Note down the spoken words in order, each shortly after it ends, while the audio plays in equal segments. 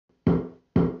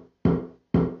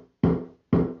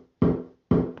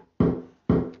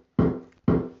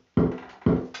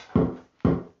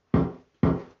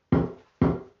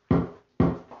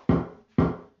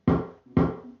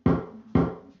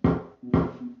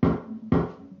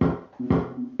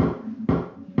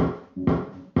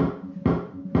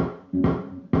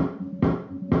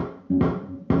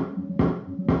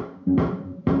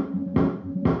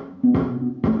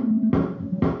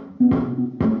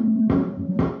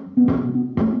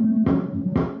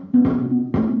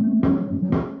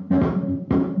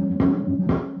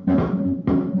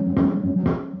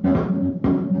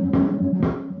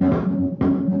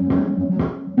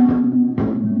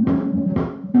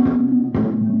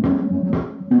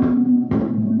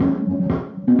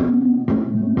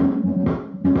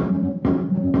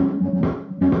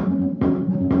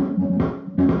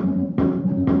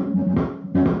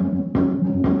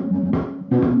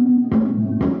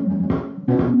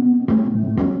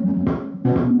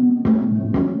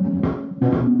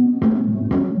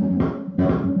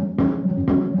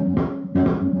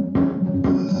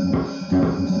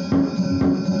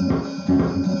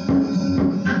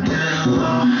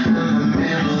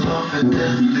a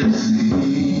deathly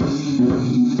scene,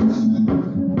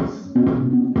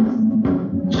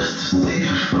 just to see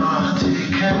if Artie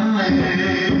can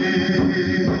live.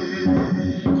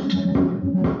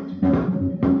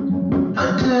 I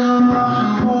did a lot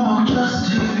and walk just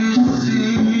to be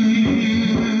seen,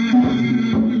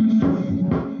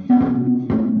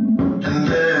 and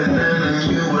then I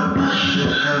knew what I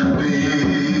should have been.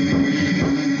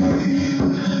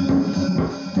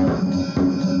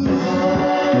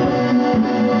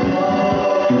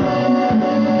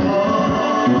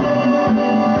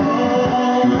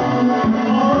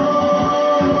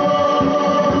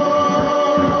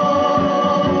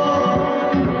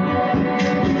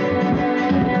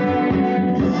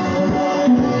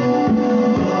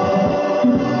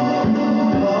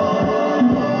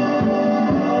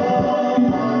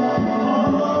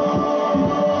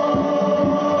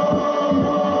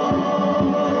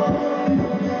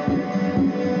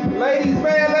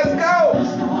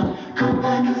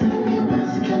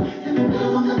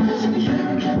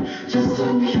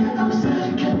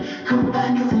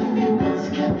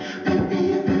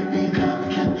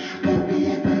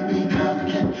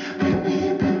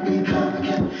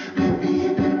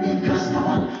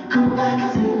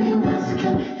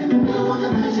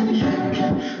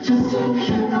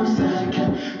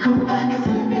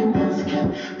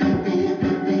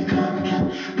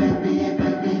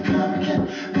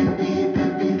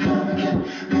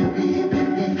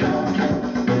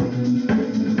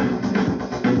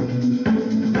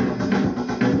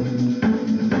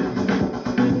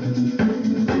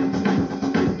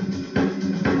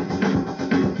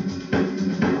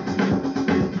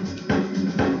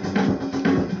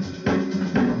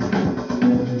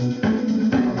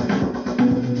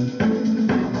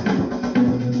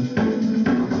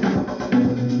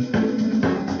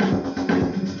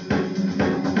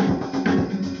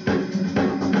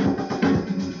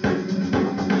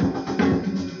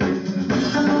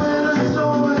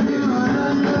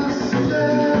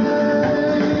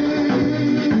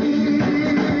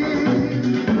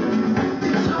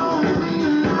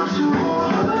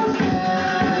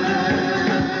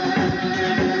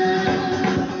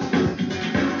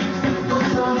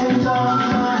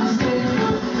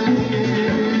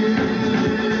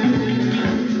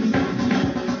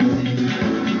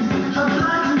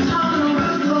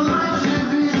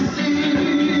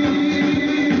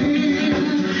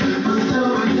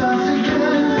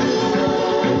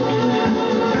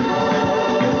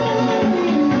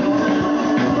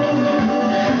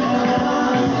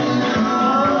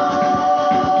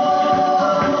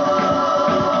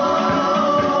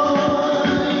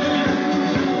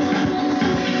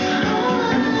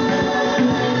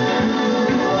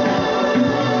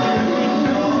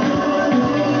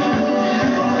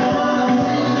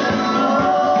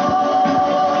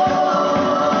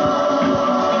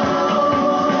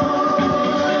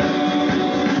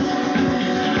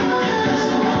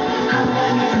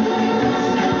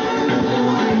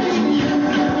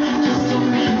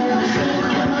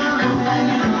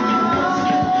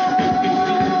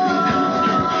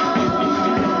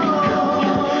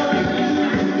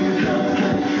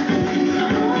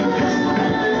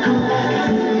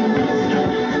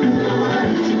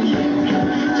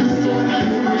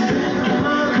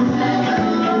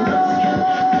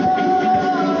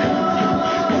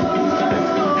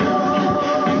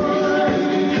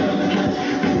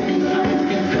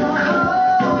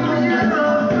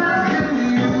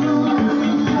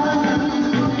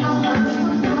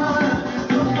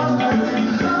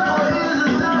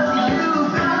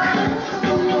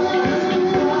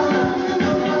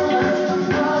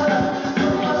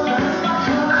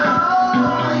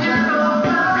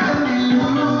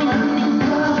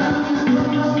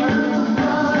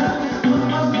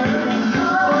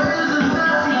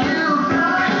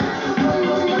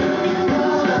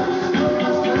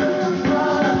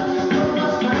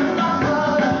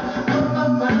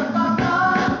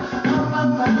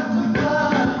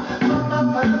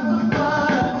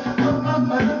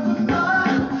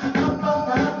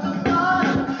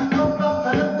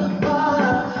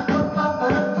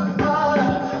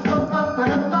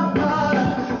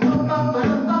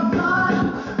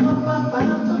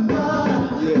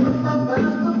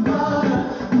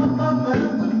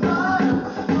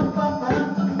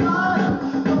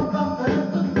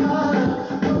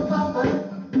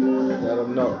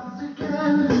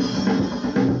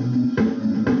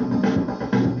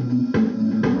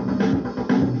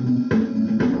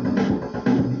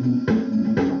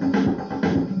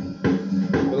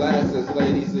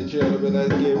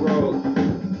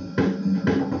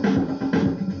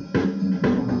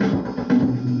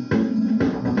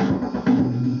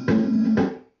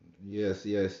 Yes,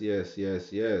 yes, yes,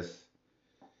 yes, yes.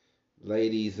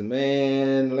 Ladies,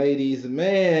 man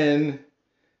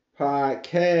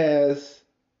podcast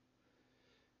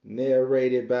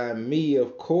narrated by me,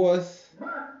 of course, But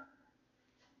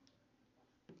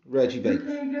Reggie you Bakers.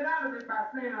 can't get out of it by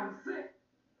saying I'm sick.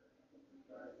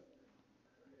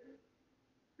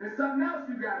 There's something else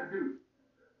you got to do.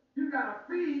 You got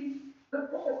to feed the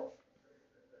poor.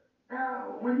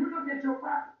 Now, when you look at your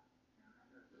pocket,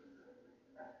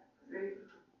 see,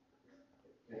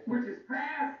 which is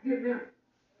fast getting empty,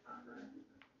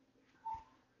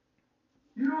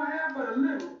 you don't have but a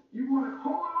little. You want to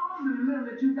hold on to the little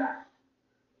that you got.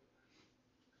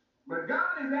 But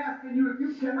God is asking you, if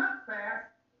you cannot fast,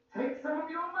 take some of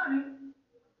your money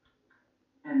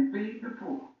and feed the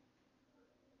poor.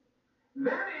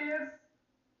 That is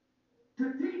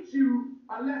to teach you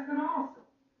a lesson also.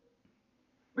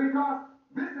 Because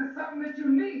this is something that you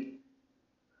need.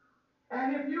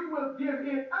 And if you will give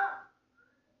it up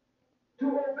to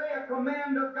obey a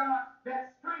command of God,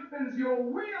 that strengthens your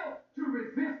will to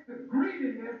resist the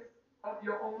greediness of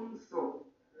your own soul.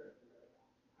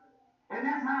 And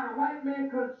that's how the white man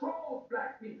controls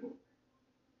black people,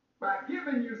 by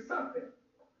giving you something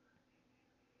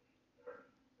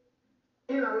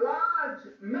in a large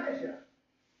measure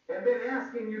and then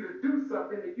asking you to do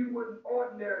something that you wouldn't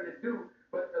ordinarily do.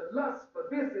 But the lust for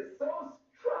this is so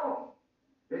strong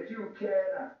that you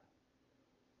cannot.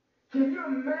 Can you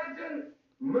imagine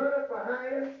murder for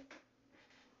hire?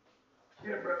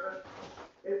 Here, brother,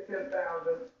 it's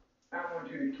 10,000. I want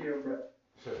you to kill brother.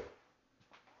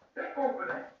 Think over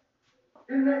that.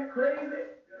 Isn't that crazy?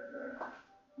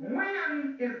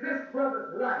 When is this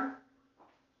brother's life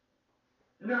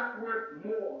not worth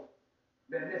more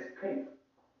than this paper?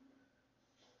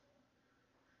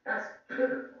 That's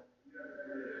pitiful.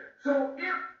 So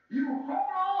if you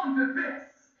hold on to this,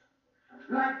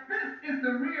 like this is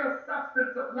the real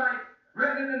substance of life,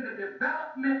 rather than the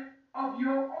development of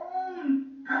your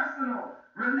own personal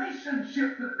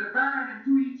relationship to the divine and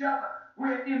to each other,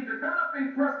 where in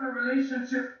developing personal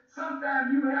relationships,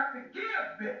 sometimes you have to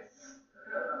give this.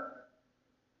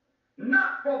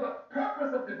 Not for the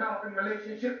purpose of developing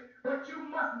relationships, but you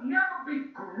must never be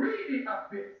greedy of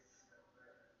this.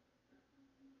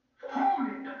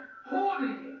 Holding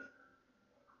it.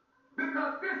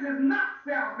 Because this is not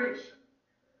salvation.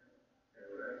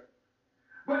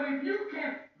 But if you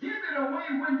can give it away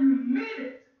when you need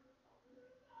it,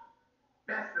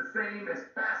 that's the same as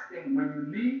fasting when you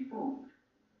need food.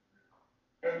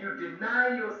 And you deny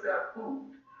yourself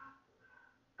food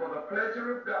for the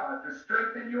pleasure of God to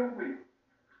strengthen your will.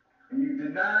 And you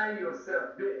deny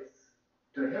yourself this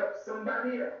to help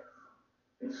somebody else.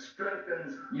 It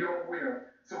strengthens your will.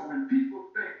 So when people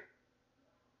think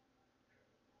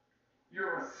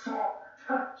you're a soft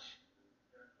touch,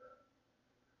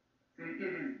 see,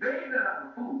 it is they that are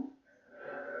the fools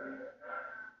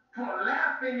for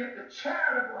laughing at the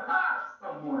charitable heart of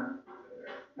someone,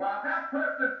 while that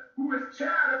person who is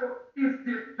charitable is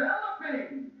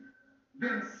developing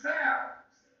themselves,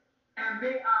 and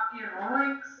they are in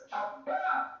ranks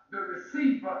above the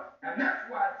receiver. And that's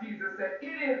why Jesus said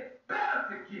it is better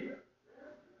to give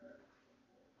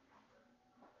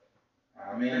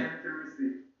Amen. than to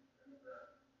receive.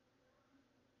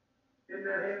 Isn't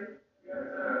that heavy?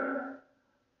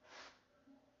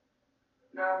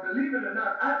 Now, believe it or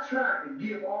not, I try to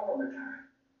give all the time.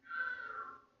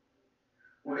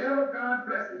 Whatever God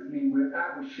blesses me with,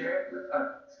 I will share it with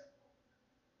others.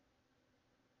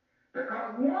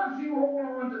 Because once you hold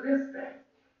on to this thing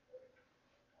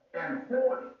and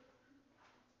hoard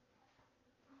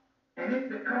it, and it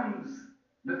becomes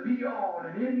the be-all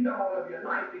and end-all of your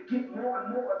life, to get more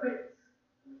and more of this,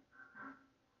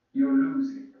 you're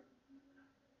losing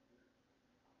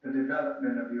the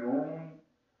development of your own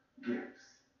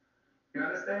gifts. You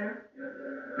understand?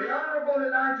 The Honorable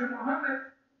Elijah Muhammad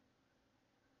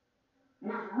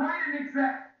was right and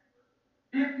exact.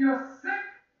 If you're sick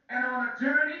and on a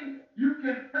journey, you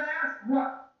can fast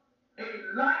what?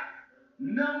 A like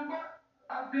number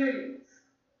of days.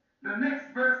 The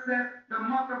next verse says, the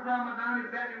month of Ramadan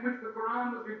is that in which the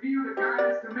Quran was revealed, the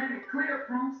guidance to many clear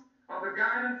proofs of the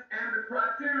guidance and the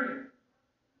criterion.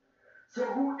 So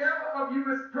whoever of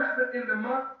you is present in the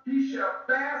month, he shall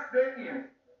fast therein.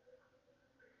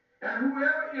 And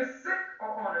whoever is sick or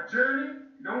on a journey,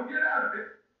 don't get out of it.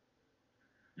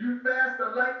 You fast a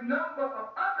like number of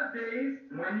other days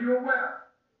when you are well.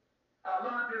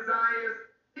 Allah desires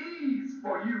ease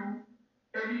for you,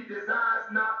 and He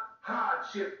desires not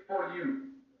hardship for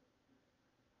you.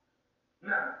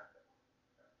 Now,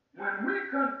 when we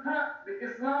confront the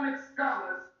Islamic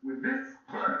scholars with this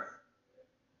verse,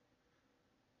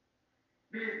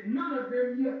 There's none of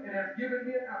them yet that has given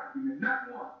me an argument,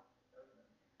 not one.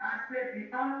 I said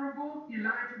the Honorable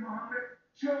Elijah Muhammad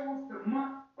chose the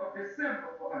month of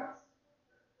December for us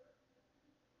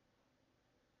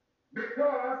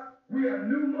because we are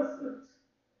new Muslims.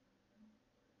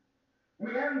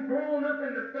 We haven't grown up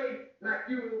in the faith like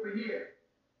you over here.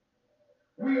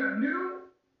 We are new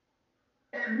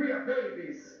and we are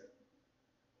babies.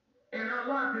 And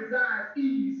Allah desires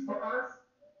ease for us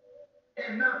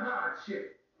and not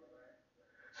hardship.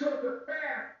 So to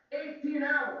fast 18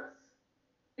 hours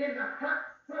in the hot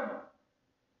summer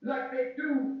like they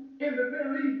do in the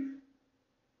Middle East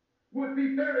would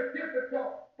be very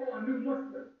difficult for a new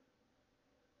Muslim.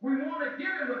 We want to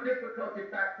give him a difficulty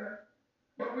factor,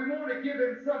 but we want to give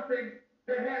him something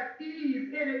that has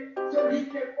ease in it so he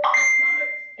can overcome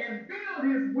it and build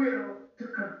his will to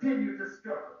continue to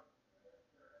struggle.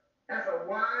 That's a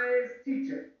wise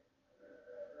teacher.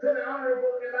 So the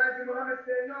Honorable Elijah Muhammad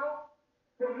said, no,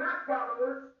 for my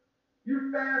followers,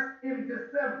 you fast in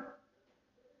December.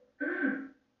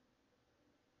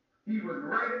 He was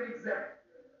right and exact.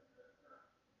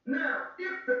 Now,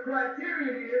 if the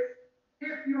criterion is,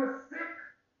 if you're sick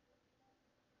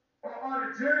or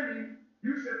on a journey,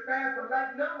 you should fast a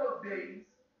like number of days.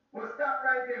 Well, stop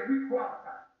right there. We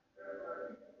qualify.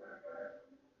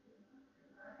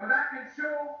 But I can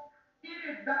show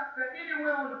any doctor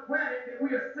anywhere on the planet that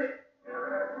we are sick.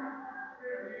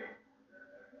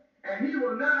 And he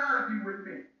will not argue with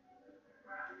me.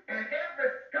 And every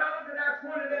scholar that I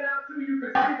pointed that out to, you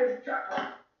can see this chuckle.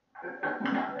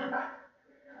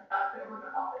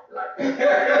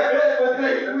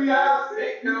 We are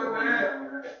sick though,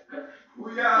 man.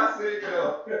 We are sick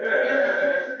though.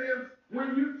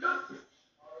 When you took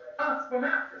us from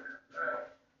Africa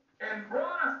and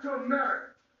brought us to America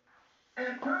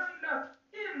and turned us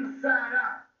inside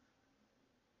out,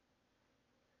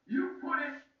 you put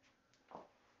it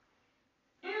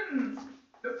in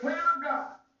the plan of God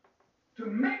to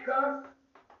make us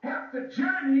have to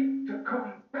journey to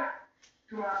come back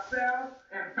to ourselves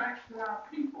and back to our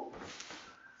people.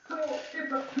 So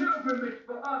it's a pilgrimage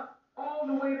for us all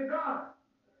the way to God.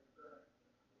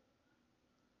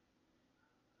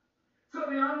 So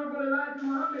the Honorable Elijah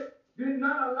Muhammad did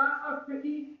not allow us to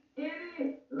eat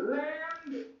any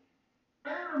land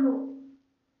animal.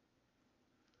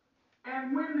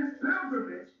 And when this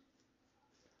pilgrimage,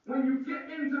 when you get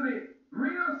into the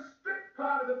real strict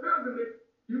part of the pilgrimage,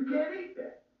 you can't eat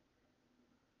that.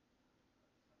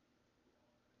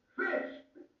 Fish.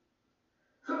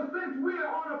 So since we are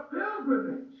on a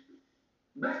pilgrimage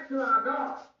back to our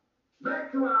God,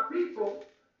 back to our people,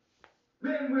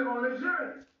 then we're on a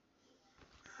journey.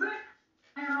 Sick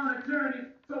and on a journey,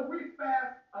 so we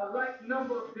fast a like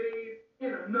number of days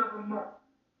in another month.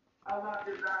 Allah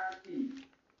desires ease.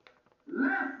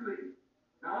 Lastly,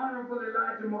 the Honorable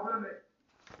Elijah Muhammad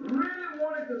really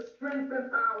wanted to strengthen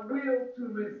our will to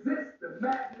resist the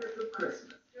madness of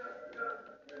Christmas.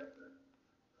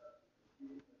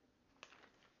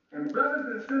 And brothers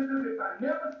and sisters, if I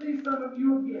never see some of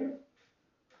you again,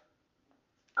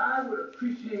 I would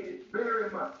appreciate it very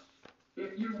much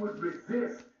if you would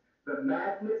resist the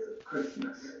madness of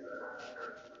Christmas.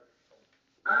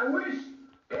 I wish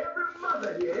every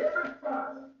mother here, every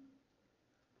father,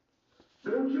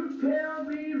 don't you tell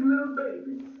these little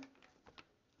babies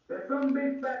that some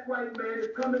big fat white man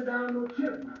is coming down no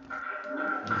chimney.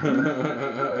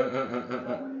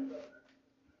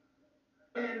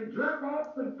 And drop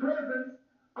off some presents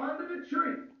under the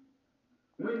tree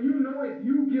when you know it's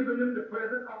you giving them the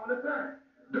present all the time.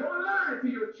 Don't lie to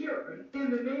your children in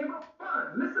the name of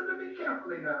fun. Listen to me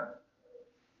carefully now.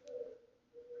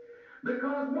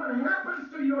 Because what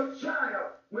happens to your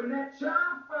child when that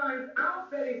child finds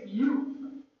out that it's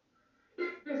you,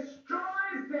 it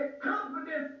destroys their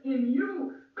confidence in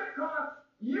you because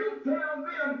you tell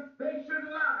them they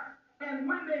should lie. And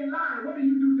when they lie, what do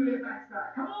you do to their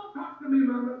backside? Come on, talk to me,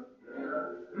 mama.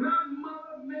 My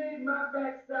mother made my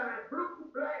backside blue,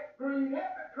 black, green,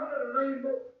 every color of the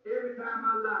rainbow every time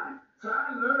I lied. So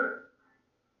I learned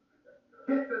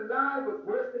that the lie was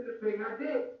worse than the thing I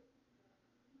did.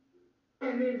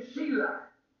 And then she lied,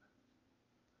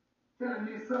 telling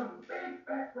me some big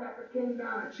fat cracker came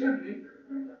down a chimney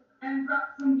and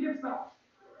dropped some gifts off.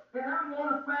 And I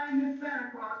want to find this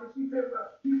Santa Claus. And she said, well,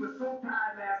 he was so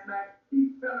tired last night,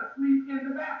 he fell asleep in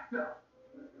the bathtub.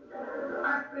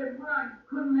 I said, well, you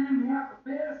couldn't let him have a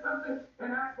bed or something?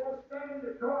 And I go stand in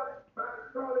the toilet, by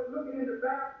the toilet, looking in the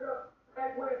bathtub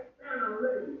at where Santa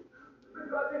lay.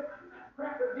 Because this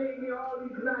cracker gave me all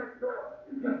these nice toys.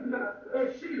 And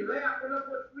she laughing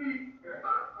up her sleeve.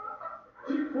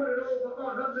 She put it over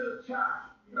on her little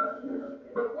child.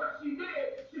 But what she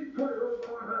did,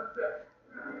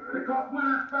 Because when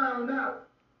I found out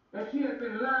that she had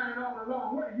been lying all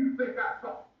along, what do you think I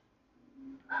thought?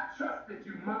 I trusted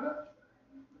you, mother.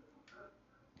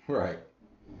 Right.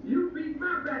 You beat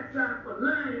my backside for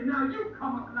lying, and now you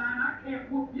come up lying. I can't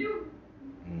whoop you.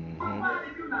 But why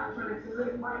did you not tell us to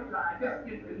let white lie just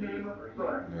in the name of the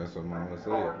blood? That's what Mama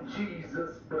said. On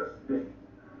Jesus' birthday.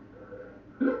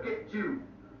 Look at you.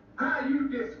 How you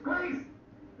disgrace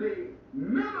the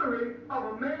memory of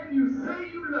a man you say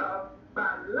you love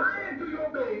by lying to your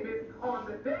babies on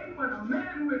the day when a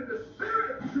man who is the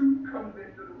spirit of truth comes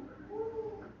into the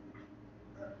world.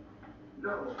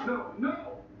 No, no,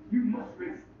 no. You must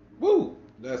resist. Woo!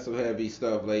 That's some heavy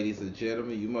stuff, ladies and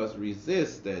gentlemen. You must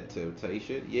resist that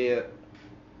temptation. Yeah.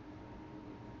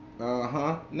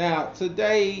 Now,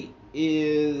 today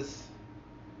is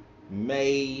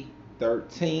May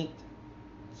 13th,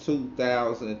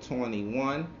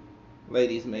 2021.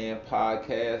 Ladies Man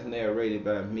podcast narrated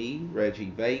by me, Reggie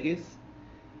Vegas.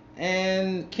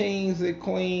 And Kings and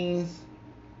Queens,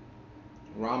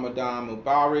 Ramadan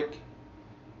Mubarak.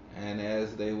 And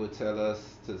as they would tell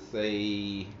us to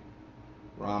say,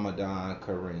 Ramadan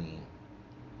Kareem.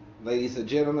 Ladies and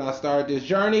gentlemen, I started this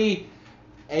journey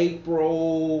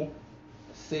April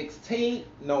 16th.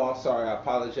 No, I'm sorry, I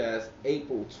apologize.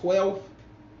 April 12th.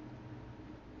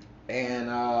 And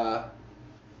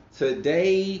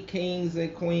today, Kings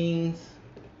and Queens,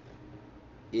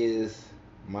 is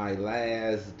my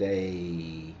last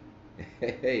day.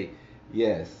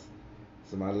 Yes,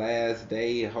 it's my last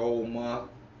day, whole month,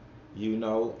 you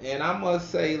know. And I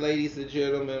must say, ladies and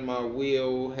gentlemen, my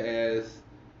will has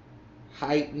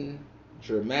heightened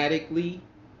dramatically.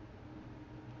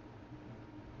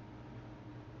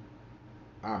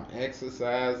 I'm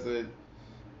exercising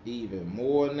even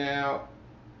more now.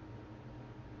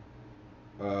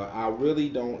 I really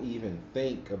don't even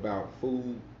think about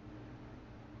food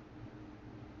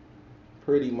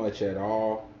pretty much at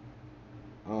all.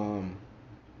 I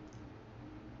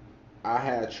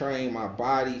have trained my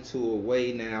body to a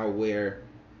way now where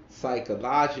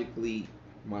psychologically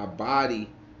my body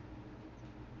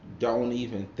don't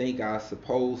even think I'm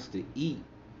supposed to eat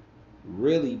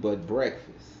really but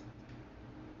breakfast.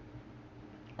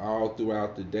 All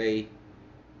throughout the day,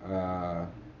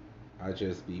 I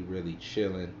just be really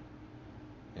chilling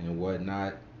and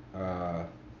whatnot.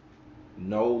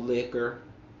 No liquor,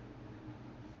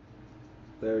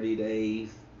 30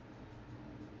 days.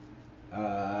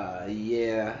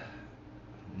 Yeah,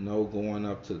 no going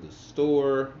up to the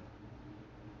store,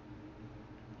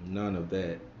 none of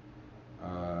that.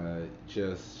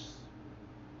 Just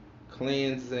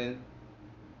cleansing,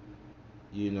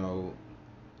 you know,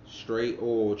 straight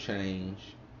oil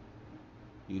change.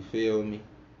 You feel me?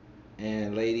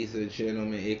 And ladies and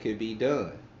gentlemen, it could be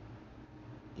done.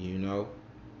 You know,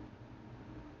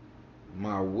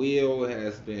 my will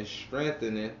has been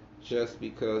strengthening just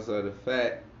because of the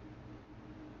fact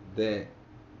that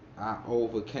I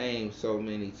overcame so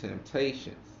many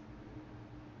temptations.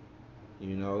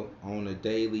 You know, on a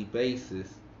daily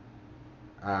basis,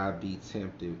 I'd be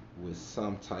tempted with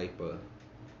some type of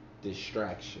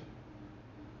distraction.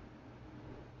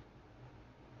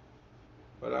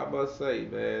 But I must say,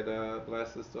 man,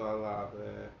 blessings to Allah,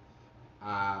 man.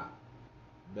 I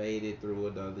made it through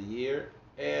another year,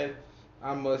 and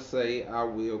I must say I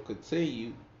will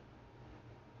continue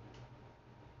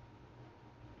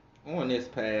on this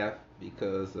path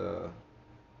because,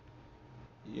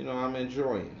 you know, I'm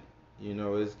enjoying it. You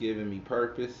know, it's giving me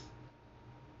purpose.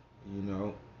 You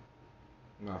know,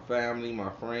 my family,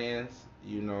 my friends,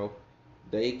 you know,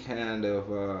 they kind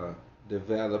of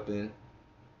developing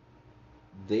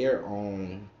their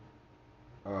own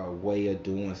way of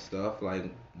doing stuff.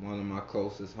 Like one of my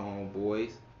closest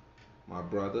homeboys, my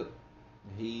brother,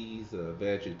 he's a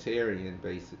vegetarian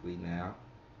basically now.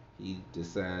 He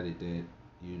decided that,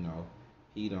 you know,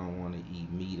 he don't want to eat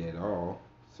meat at all.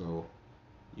 So,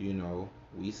 you know,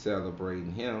 we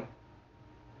celebrating him.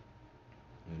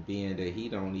 And being that he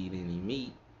don't eat any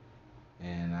meat,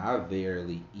 and I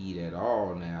barely eat at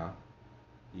all now,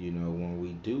 you know, when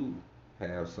we do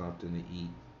have something to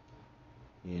eat,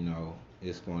 you know,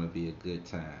 it's going to be a good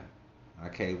time. I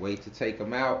can't wait to take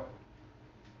him out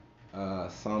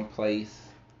someplace.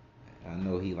 I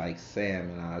know he likes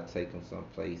salmon. I'll take him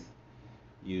someplace,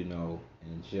 you know,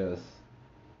 and just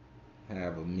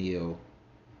have a meal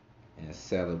and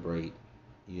celebrate,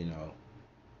 you know,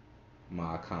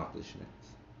 my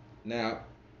accomplishments. Now,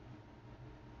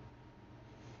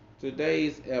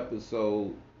 today's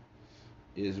episode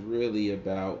is really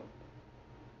about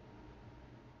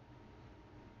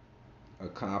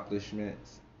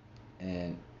accomplishments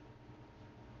and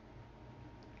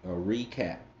a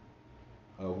recap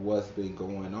of what's been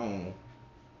going on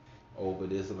over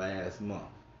this last month.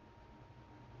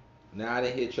 Now I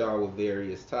done hit y'all with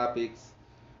various topics,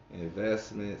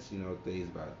 investments, things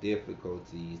about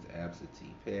difficulties,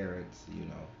 absentee parents,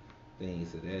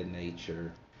 things of that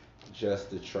nature,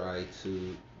 just to try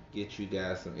to get you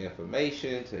guys some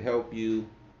information to help you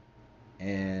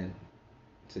and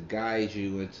to guide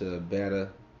you into a better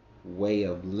way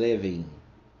of living.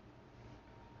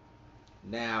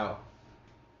 Now,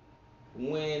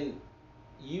 when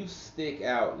you stick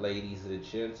out, ladies and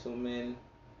gentlemen,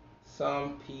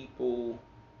 some people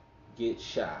get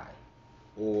shy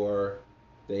or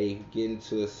they get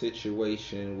into a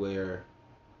situation where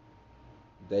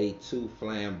they too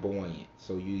flamboyant,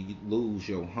 so you lose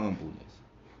your humbleness.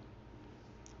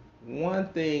 One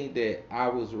thing that I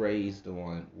was raised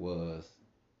on was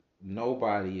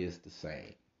nobody is the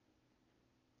same.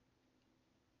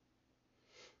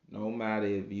 No matter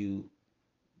if you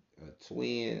a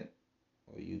twin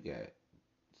or you got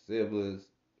siblings,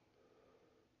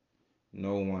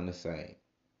 no one the same.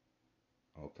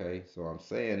 Okay, so I'm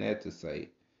saying that to say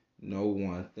no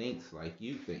one thinks like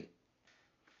you think.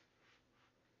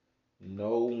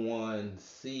 No one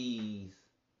sees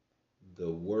the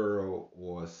world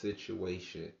or a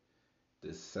situation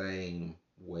the same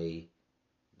way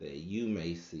that you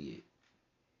may see it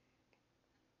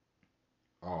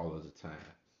all of the time.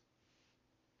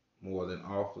 More than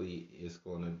awfully, it's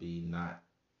going to be not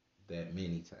that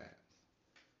many times.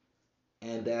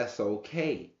 And that's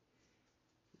okay.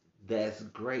 That's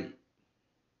great.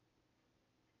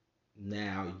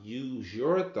 Now use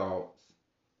your thoughts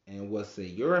and what's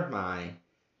in your mind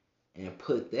and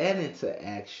put that into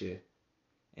action,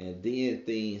 and then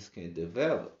things can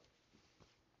develop.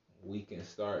 We can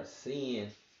start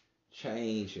seeing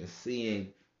change and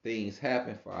seeing things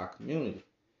happen for our community.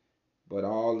 But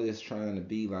all this trying to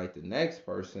be like the next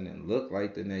person and look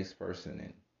like the next person,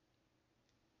 and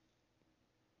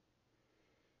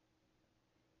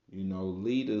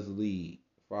leaders lead,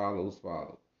 follows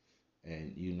follow.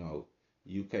 And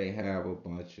you can't have a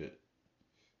bunch of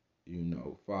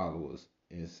followers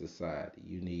in society.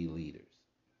 You need leaders.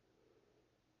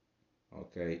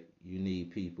 Okay? You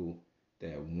need people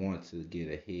that want to get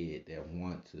ahead, that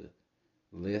want to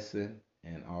listen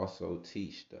and also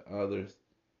teach the others,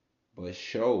 but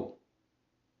show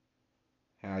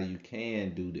how you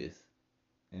can do this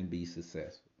and be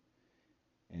successful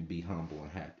and be humble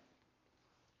and happy.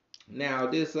 Now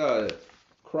this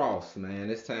cross, man,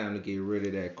 it's time to get rid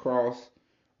of that cross.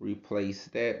 Replace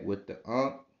that with the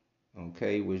Ankh,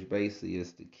 okay, which basically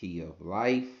is the key of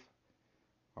life.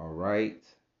 All right.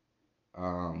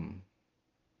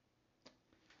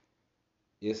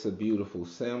 It's a beautiful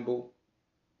symbol.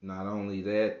 Not only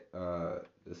that,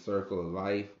 the circle of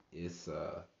life is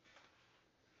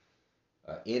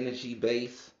an energy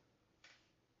based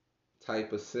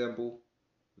type of symbol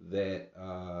that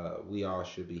we all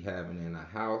should be having in a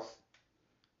house,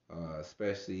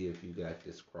 especially if you got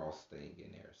this cross thing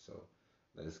in there. So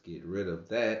let's get rid of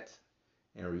that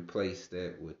and replace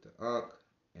that with the Ankh,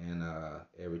 and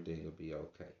everything will be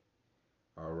okay.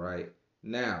 All right.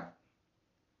 Now,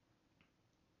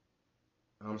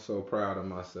 I'm so proud of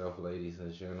myself, ladies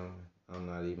and gentlemen. I'm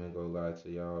not even gonna lie to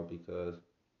y'all, because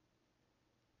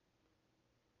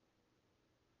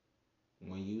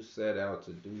when you set out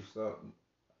to do something,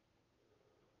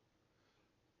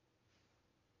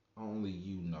 only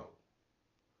you know.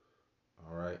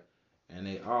 All right. And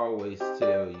they always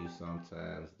tell you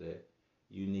sometimes that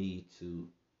you need to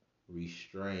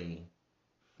restrain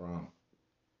from,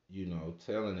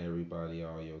 telling everybody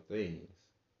all your things,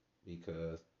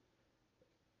 because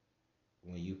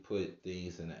when you put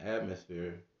things in the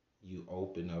atmosphere, you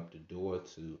open up the door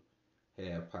to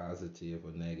have positive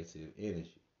or negative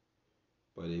energy.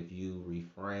 But if you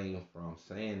refrain from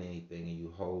saying anything and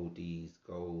you hold these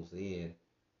goals in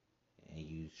and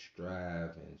you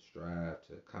strive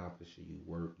to accomplish it, you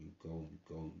work, you go,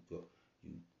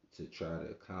 you to try to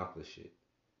accomplish it,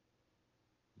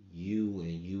 you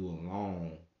and you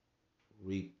alone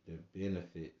reap the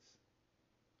benefits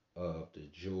of the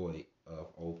joy of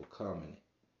overcoming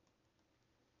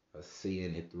it, of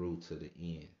seeing it through to the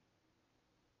end.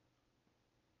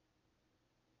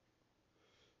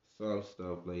 Some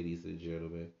stuff, ladies and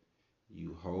gentlemen,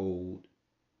 you hold,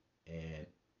 and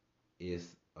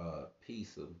it's a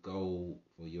piece of gold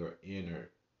for your inner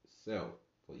self,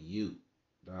 for you,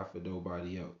 not for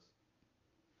nobody else.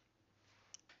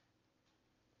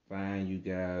 Find, you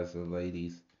guys and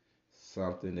ladies,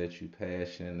 something that you're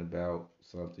passionate about,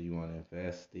 something you want to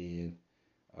invest in,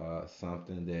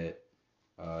 something that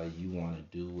you want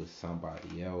to do with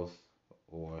somebody else,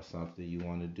 or something you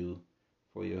want to do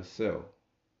for yourself.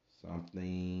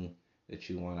 something that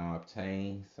you want to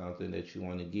obtain, something that you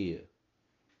want to give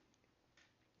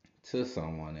to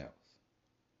someone else,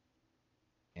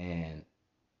 and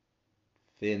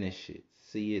finish it,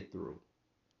 see it through.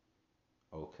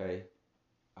 Okay?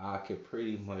 I can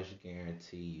pretty much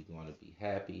guarantee you're going to be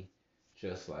happy,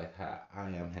 just like how I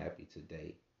am happy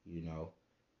today. You know,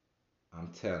 I'm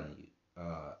telling you,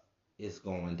 it's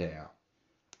going down.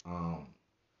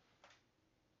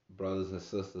 Brothers and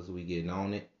sisters, we getting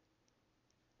on it.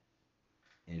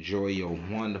 Enjoy your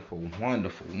wonderful,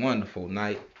 wonderful, wonderful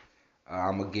night.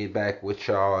 I'm going to get back with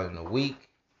y'all in a week.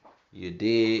 You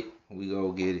dig? We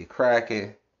go get it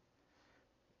cracking.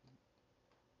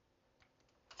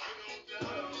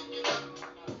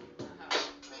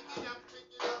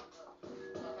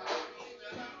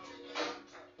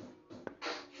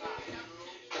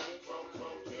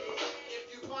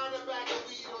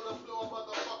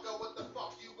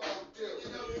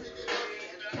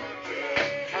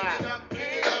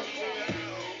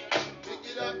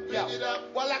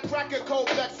 Cold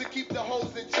flex to keep the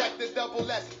hoes in check. The double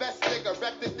S best nigga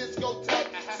wreck the discotheque.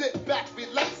 Sit back,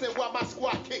 relaxing while my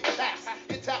squad kick backs.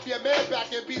 You tap your man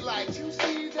back and be like, you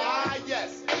see that? Ah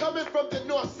yes, coming from the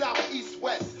north, south, east,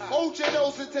 west. Hold your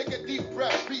nose and take a deep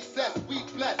breath. Recess, we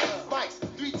bless. Mics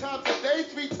 3 times a day,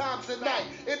 3 times a night.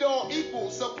 It all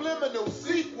equals subliminal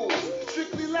sequels.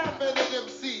 Strictly laughing at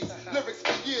MCs. Lyrics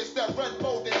for years that run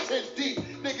more than 10 deep.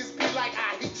 Niggas be like,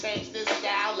 he changed his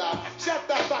style up. Shut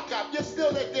the fuck up, you're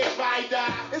still a dick rider.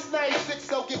 It's 96,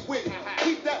 so get with it.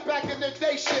 Keep that back in the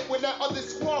day shit when that other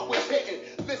squad was hitting.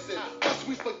 Listen, must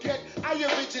we forget? I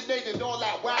originated all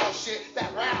that wild shit.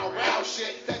 That round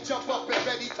shit. That jump up and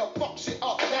ready to fuck shit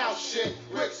up now shit.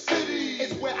 Brick City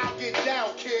is where I get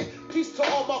down, kid. Peace to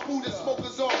all my Buddha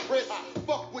smokers on Prince.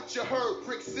 Fuck what you heard,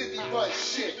 Brick City run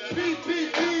shit.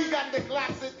 BPP got the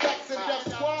Glocks and Tex and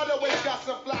Def Squad always got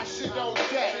some fly shit on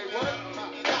deck.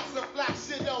 Got some fly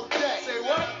shit on deck. Say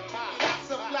what? Got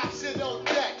some fly shit on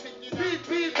deck.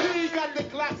 BPP got the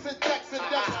Glocks and Tex and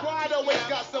Def Squad always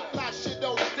got some fly shit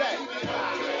on deck.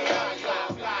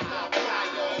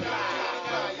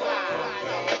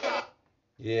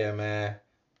 Yeah, man.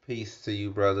 Peace to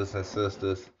you, brothers and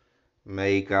sisters.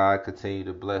 May God continue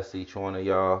to bless each one of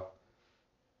y'all.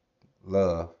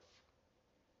 Love.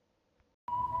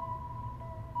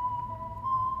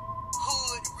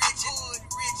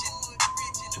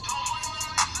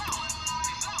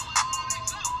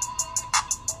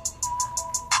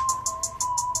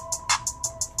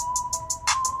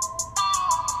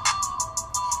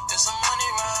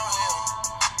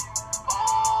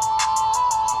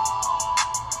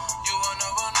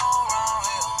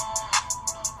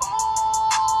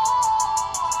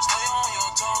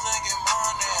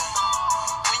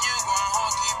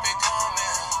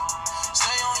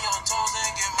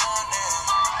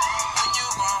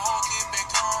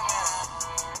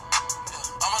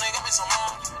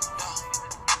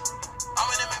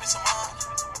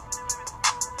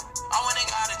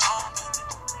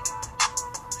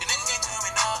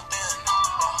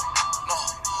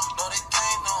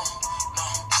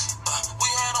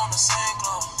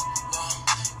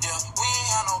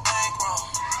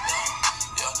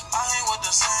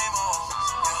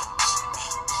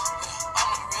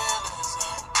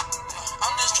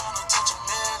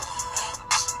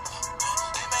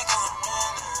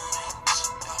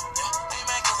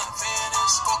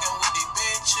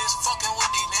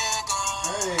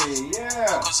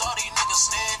 Cause all these niggas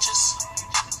snitches.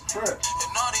 Trip.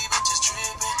 And all these bitches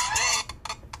tripping.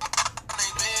 They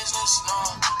business, no.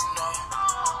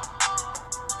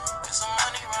 There's some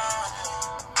money around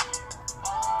here.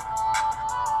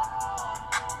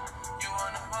 You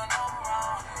wanna run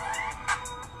around here.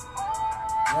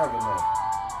 Never know.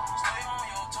 Stay on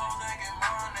your toes and get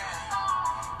money.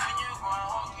 When you grind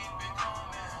hard, keep it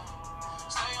coming.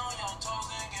 Stay on your toes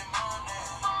and get money.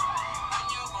 When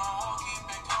you grind hard, keep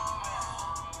it coming.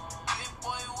 Big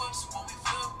boy whips when we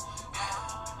flip, yeah.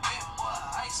 Big boy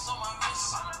ice on my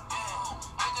wrist, yeah.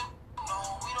 Nigga, no,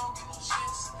 we don't get no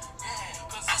shits,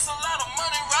 yeah. Cause there's a lot of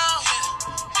money around here,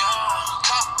 yeah.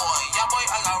 Top boy, yeah boy,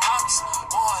 I got rocks,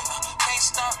 boy. Can't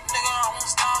stop, nigga, I won't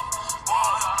stop,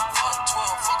 boy. Fuck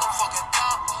 12, fuck a fucking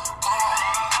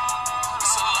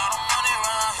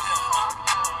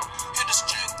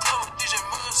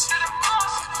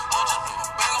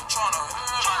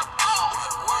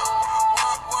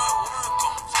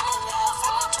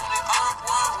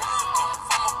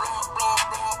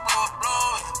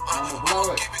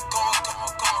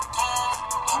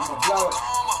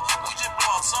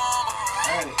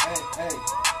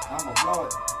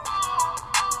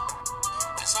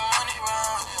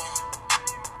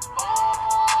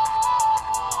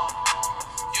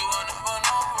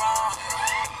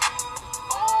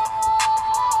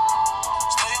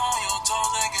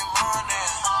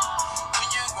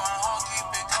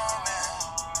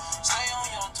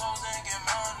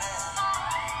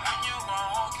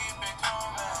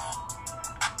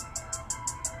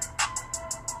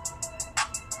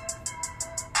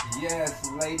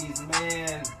ladies,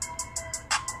 man.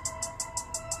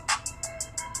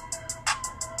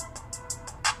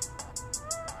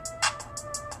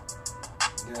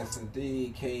 Yes,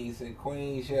 indeed, kings and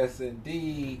queens. Yes,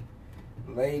 indeed,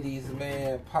 ladies,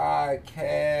 man.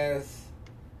 Podcast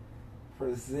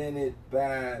presented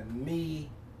by me,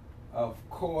 of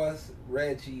course,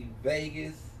 Reggie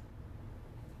Vegas,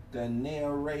 the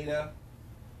narrator.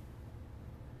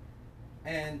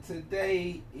 And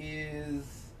today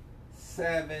is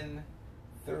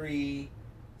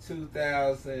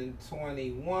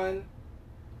 7/3/2021.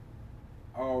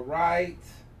 All right.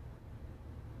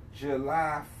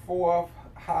 July 4th,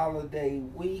 holiday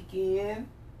weekend,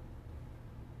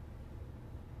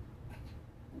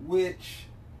 which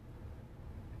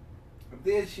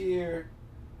this year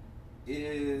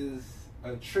is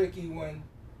a tricky one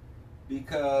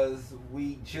because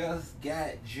we just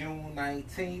got June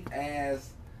 19th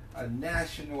as a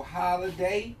national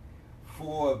holiday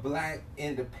for Black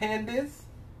independence.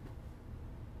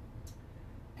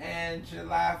 And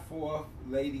July 4th,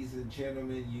 ladies and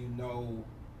gentlemen, you know,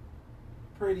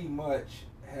 pretty much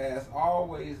has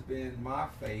always been my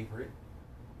favorite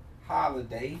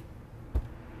holiday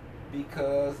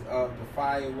because of the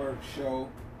fireworks show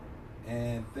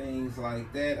and things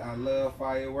like that. I love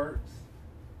fireworks.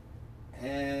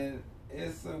 And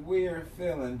it's a weird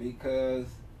feeling because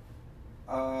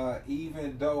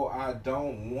even though I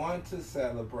don't want to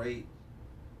celebrate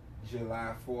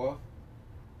July 4th,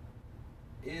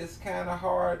 it's kind of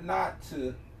hard not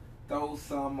to throw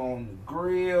some on the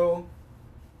grill.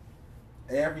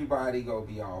 Everybody gonna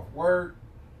be off work.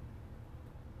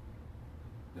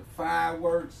 The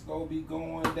fireworks gonna be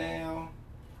going down.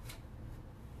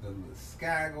 The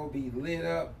sky gonna be lit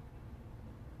up.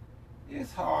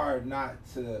 It's hard not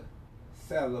to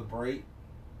celebrate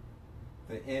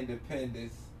the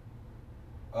independence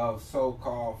of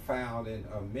so-called founding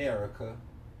America.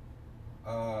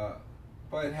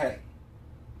 But hey,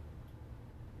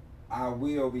 I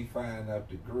will be firing up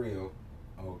the grill,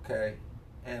 okay?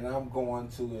 And I'm going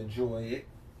to enjoy it.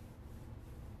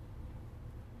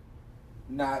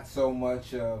 Not so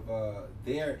much of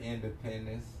their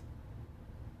independence,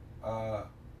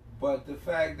 but the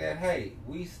fact that, hey,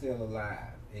 we still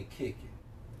alive and kicking.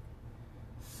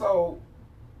 So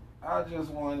I just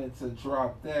wanted to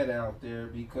drop that out there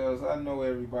because I know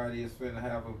everybody is finna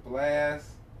have a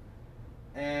blast.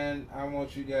 And I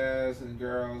want you guys and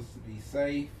girls to be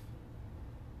safe.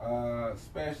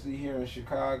 Especially here in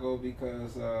Chicago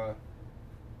because,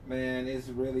 man, it's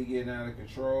really getting out of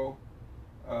control.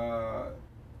 I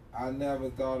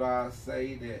never thought I'd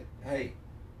say that, hey,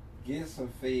 get some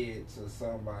feds or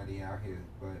somebody out here.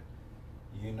 But,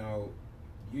 you know,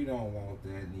 you don't want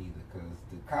that neither because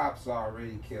the cops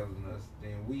already killing us.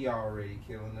 Then we already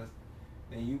killing us.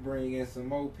 Then you bring in some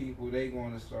more people, they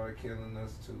going to start killing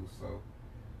us too. So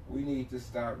we need to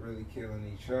stop really killing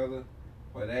each other.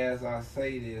 But as I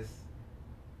say this,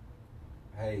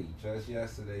 hey, just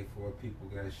yesterday 4 people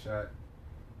got shot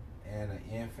and an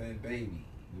infant baby,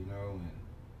 you know, and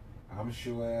I'm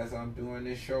sure as I'm doing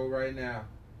this show right now,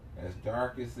 as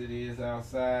dark as it is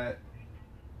outside,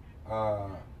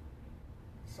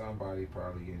 somebody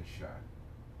probably getting shot,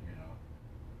 you know.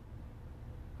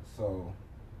 So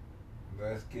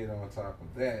let's get on top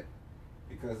of that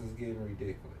because it's getting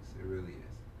ridiculous. It really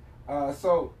is.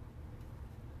 So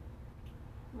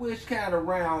which kind of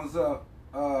rounds up,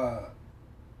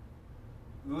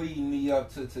 leading me up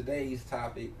to today's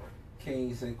topic,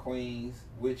 kings and queens,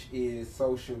 which is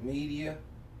social media.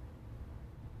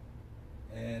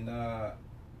 And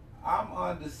I'm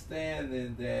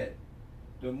understanding that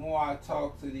the more I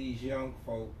talk to these young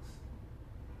folks,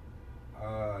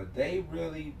 they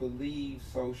really believe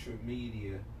social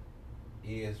media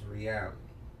is reality.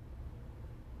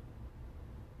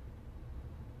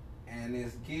 And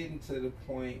it's getting to the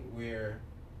point where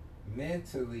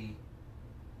mentally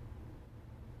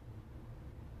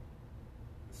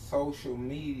social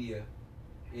media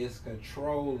is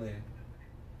controlling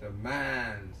the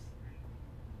minds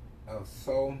of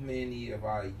so many of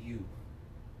our youth.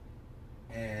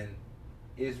 And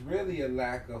it's really a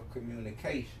lack of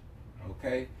communication.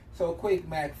 Okay? So quick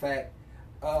mac fact.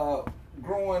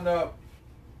 Growing up,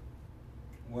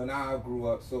 when I grew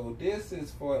up, so this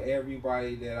is for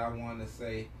everybody that I want to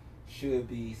say should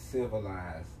be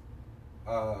civilized.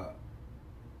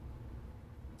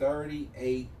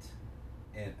 38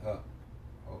 and up,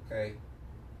 okay?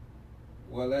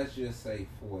 Well, let's just say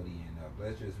 40 and up.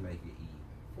 Let's just make it even,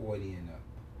 40 and up.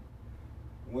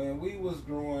 When we was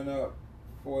growing up,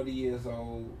 40 years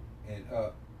old and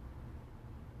up,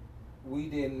 we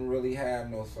didn't really have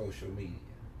no social media,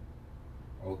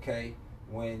 okay?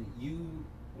 when you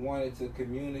wanted to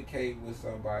communicate with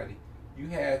somebody, you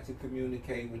had to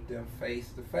communicate with them face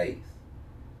to face.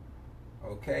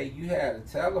 Okay, you had a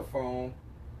telephone,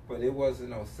 but it wasn't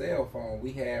no cell phone.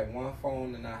 We had one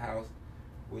phone in our house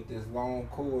with this long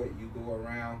cord. You go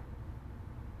around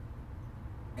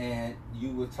and you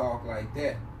would talk like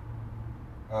that.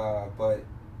 But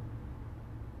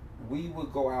we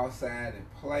would go outside and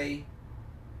play.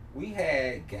 We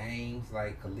had games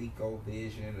like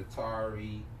ColecoVision,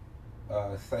 Atari,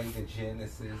 Sega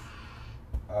Genesis,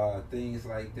 things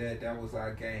like that. That was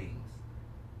our games.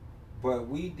 But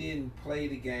we didn't play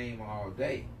the game all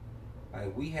day.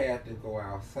 Like, we had to go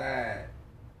outside,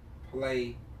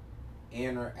 play,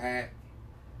 interact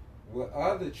with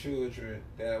other children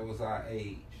that was our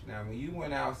age. Now, when you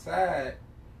went outside,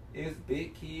 it's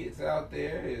big kids out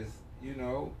there, it's, you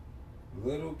know,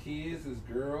 little kids, it's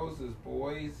girls, it's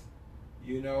boys,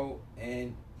 you know,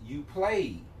 and you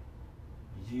played.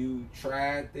 You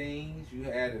tried things, you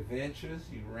had adventures,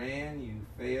 you ran, you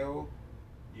failed,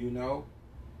 you know,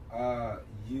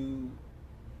 you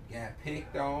got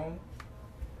picked on,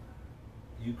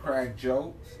 you cracked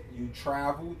jokes, you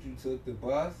traveled, you took the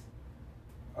bus,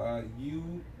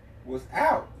 you was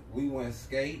out. We went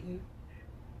skating,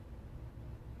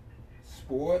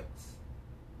 sports,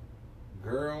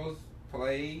 girls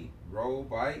played, roll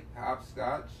bike,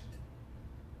 hopscotch,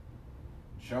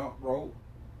 jump rope.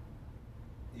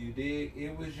 You did.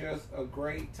 It was just a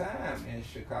great time in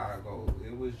Chicago.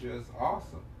 It was just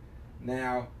awesome.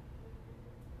 Now,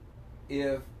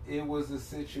 if it was a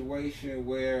situation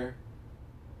where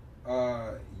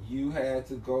you had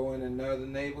to go in another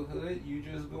neighborhood, you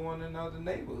just go in another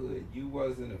neighborhood. You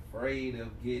wasn't afraid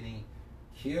of getting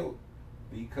killed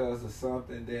because of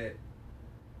something that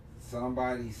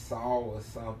somebody saw or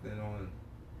something on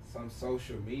some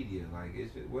social media. Like,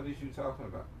 it's just, what is you talking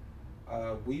about?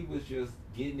 We was just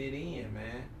getting it in,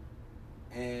 man.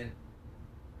 And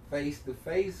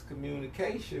face-to-face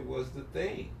communication was the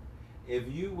thing. If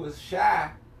you was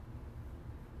shy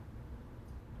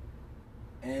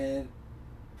and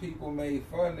people made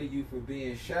fun of you for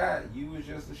being shy, you was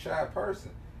just a shy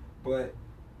person. But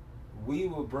we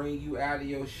would bring you out of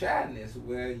your shyness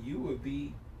where you would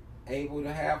be able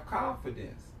to have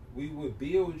confidence. We would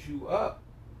build you up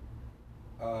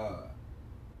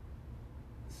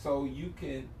so you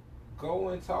can go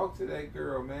and talk to that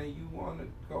girl, man. You want to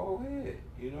go ahead.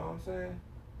 You know what I'm saying?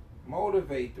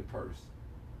 Motivate the person.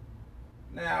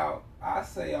 Now, I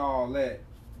say all that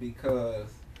because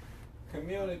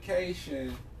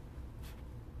communication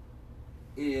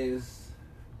is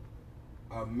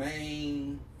a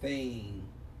main thing,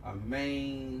 a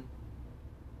main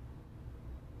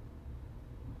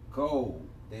goal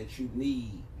that you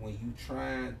need when you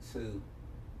trying to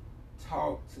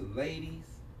talk to ladies,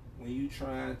 when you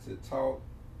trying to talk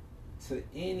to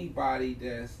anybody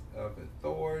that's of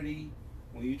authority,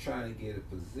 when you trying to get a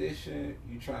position,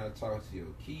 you trying to talk to your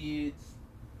kids,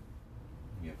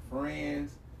 your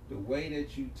friends. The way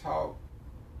that you talk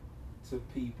to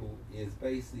people is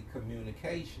basically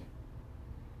communication.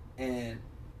 And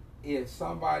if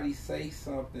somebody says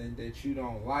something that you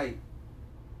don't like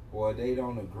or they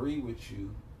don't agree with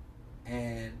you,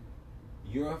 and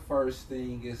your first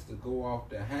thing is to go off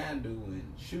the handle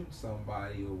and shoot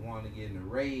somebody or want to get in a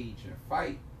rage and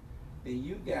fight, then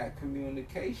you got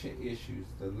communication issues.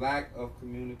 The lack of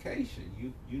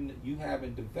communication, you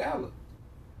haven't developed.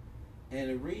 And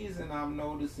the reason I'm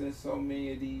noticing so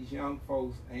many of these young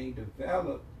folks ain't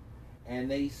developed,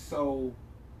 and they so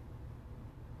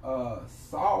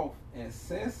soft and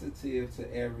sensitive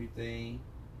to everything,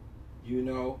 you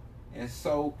know, and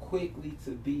so quickly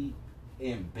to be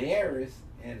embarrassed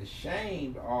and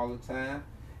ashamed all the time,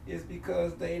 is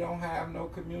because they don't have no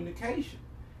communication.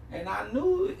 And I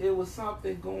knew it was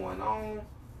something going on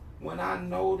when I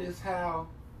noticed how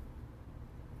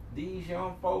these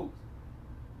young folks,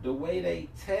 the way they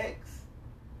text,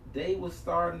 they was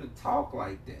starting to talk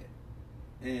like that.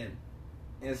 And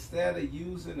instead of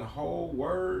using the whole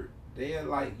word, they'll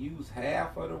like use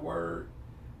half of the word.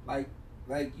 Like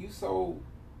you so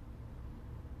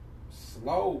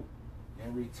slow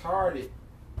and retarded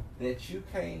that you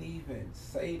can't even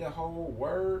say the whole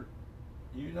word.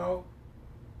 You know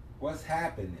what's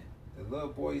happening? The little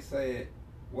boy said,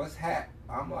 "What's hap?"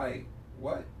 I'm like,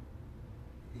 "What?"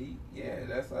 Yeah,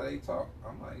 that's how they talk.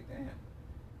 I'm like, damn.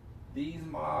 These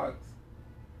mogs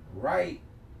write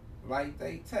like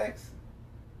they texting.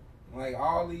 Like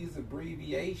all these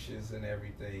abbreviations and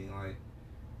everything. Like,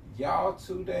 y'all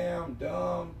too damn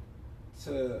dumb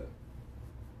to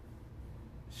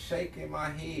shaking my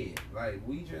head. Like,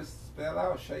 we just spell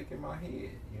out shaking my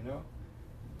head, you know?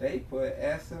 they put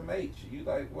SMH. You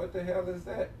like, what the hell is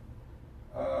that?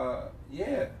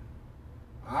 Yeah.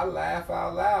 I laugh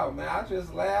out loud, man. I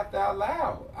just laughed out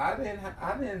loud. I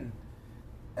didn't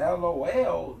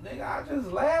LOL, nigga. I just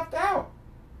laughed out.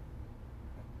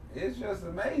 It's just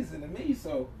amazing to me.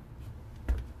 So,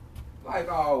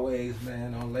 like always,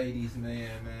 man, on Ladies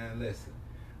Man, listen.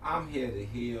 I'm here to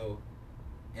heal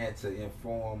and to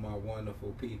inform my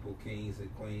wonderful people, kings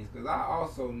and queens. Because I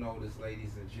also notice,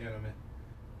 ladies and gentlemen,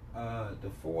 the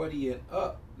 40 and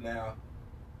up. Now,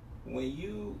 when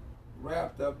you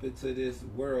wrapped up into this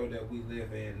world that we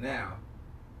live in now,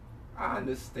 I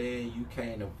understand you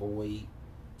can't avoid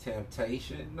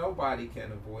temptation. Nobody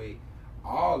can avoid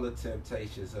all the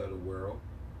temptations of the world.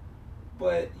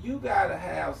 But you got to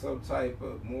have some type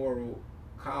of moral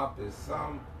compass,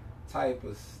 some type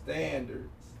of standards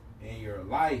in your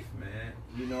life, man.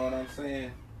 You know what I'm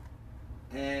saying?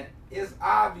 And it's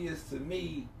obvious to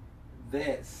me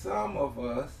that some of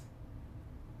us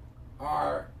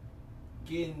are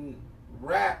getting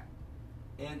wrapped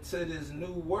into this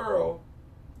new world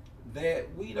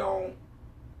that we don't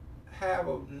have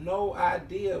no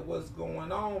idea what's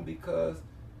going on, because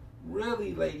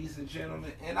really, ladies and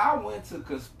gentlemen, and I went to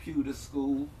computer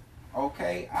school,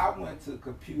 okay? I went to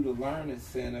Computer Learning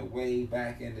Center way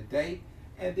back in the day.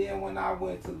 And then when I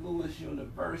went to Lewis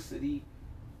University,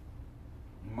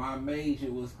 my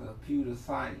major was computer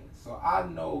science. So I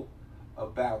know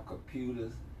about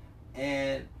computers,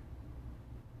 and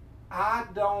I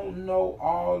don't know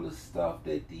all the stuff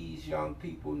that these young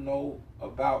people know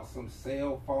about some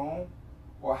cell phone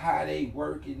or how they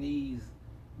work in these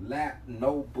lap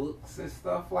notebooks and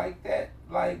stuff like that.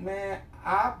 Like, man,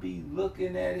 I be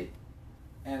looking at it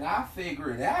and I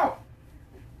figure it out.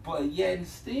 But yet and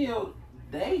still,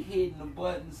 they hitting the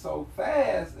button so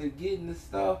fast and getting the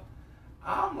stuff.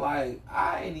 I'm like,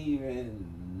 I ain't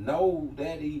even know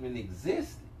that even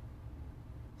existed.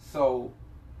 So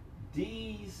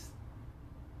these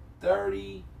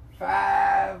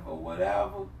 35 or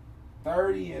whatever,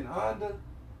 30 and under,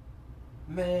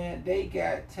 man, they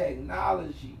got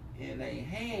technology in their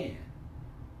hand.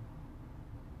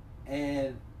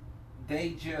 And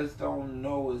they just don't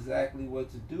know exactly what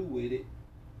to do with it.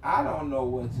 I don't know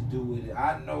what to do with it.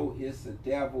 I know it's a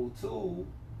devil tool,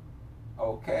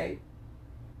 okay?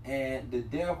 And the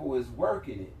devil is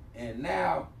working it. And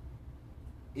now,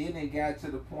 it done got to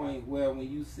the point where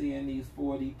when you seeing these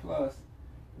 40 plus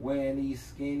wearing these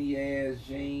skinny ass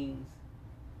jeans,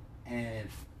 and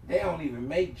they don't even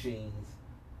make jeans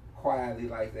quietly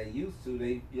like they used to.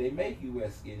 They make you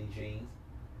wear skinny jeans,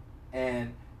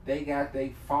 and they got their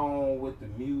phone with the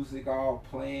music all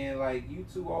playing. Like, you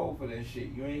too old for that shit.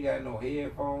 You ain't got no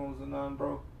headphones or nothing,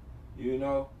 bro. You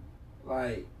know,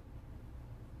 like,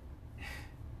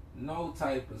 no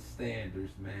type of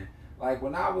standards, man. Like,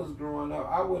 when I was growing up,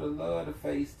 I would have loved to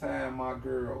FaceTime my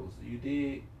girls. You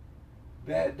dig?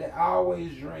 That I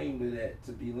always dreamed of that,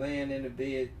 to be laying in the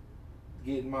bed,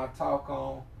 getting my talk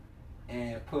on,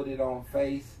 and put it on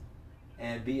Face,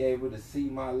 and be able to see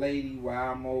my lady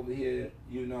while I'm over here,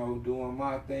 you know, doing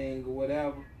my thing or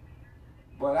whatever.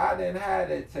 But I didn't have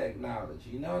that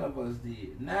technology. None of us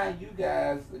did. Now you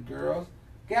guys, the girls,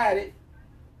 got it.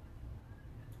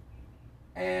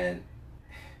 And,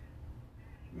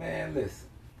 man, listen.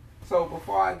 So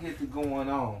before I get to going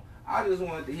on, I just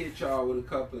wanted to hit y'all with a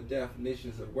couple of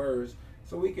definitions of words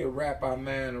so we can wrap our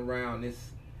mind around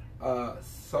this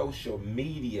social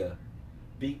media,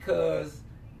 because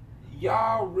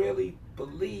y'all really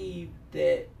believe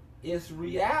that it's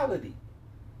reality.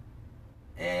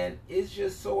 And it's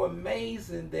just so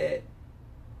amazing that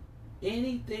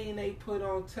anything they put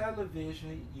on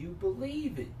television, you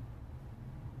believe it.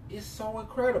 It's so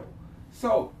incredible.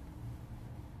 So,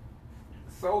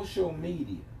 social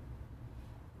media.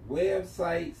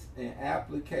 Websites and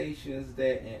applications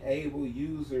that enable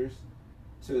users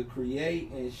to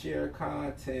create and share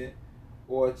content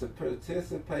or to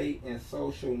participate in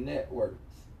social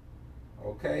networks.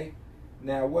 Okay?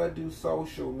 Now, what do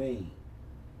social mean?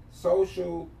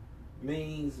 Social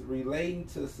means relating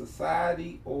to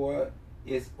society or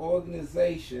its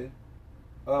organization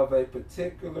of a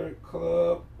particular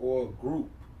club or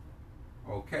group.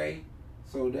 Okay?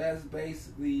 So that's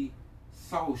basically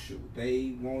social.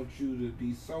 They want you to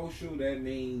be social. That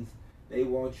means they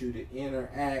want you to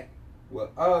interact with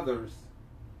others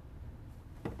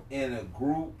in a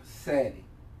group setting,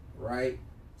 right?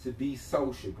 To be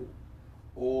sociable,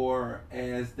 or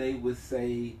as they would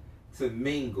say, to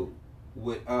mingle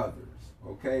with others.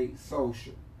 Okay?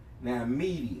 Social. Now,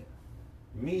 media.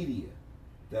 Media.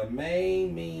 The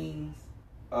main means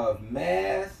of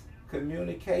mass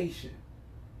communication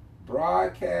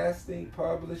broadcasting,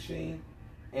 publishing,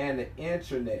 and the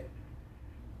internet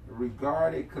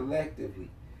regarded collectively.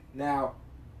 Now,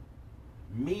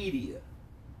 media,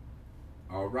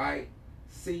 all right?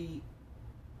 See,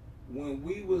 when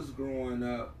we was growing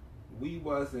up, we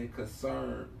wasn't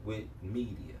concerned with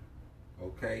media,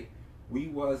 okay? We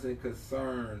wasn't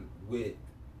concerned with,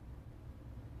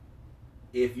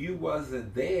 if you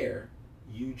wasn't there,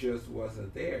 you just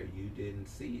wasn't there. You didn't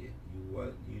see it.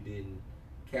 You didn't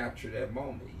capture that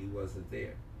moment. You wasn't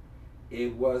there.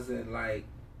 It wasn't like,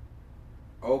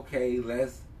 okay,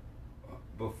 let's,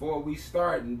 before we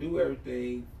start and do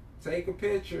everything, take a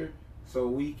picture so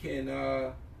we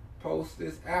can post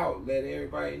this out, let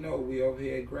everybody know we over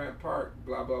here at Grant Park,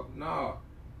 blah, blah, blah. No.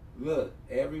 Look,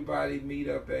 everybody meet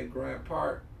up at Grant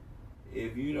Park.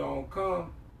 If you don't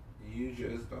come, you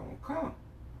just don't come.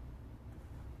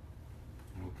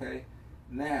 Okay?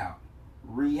 Now,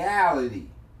 reality,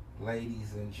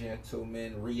 ladies and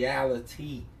gentlemen,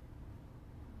 reality.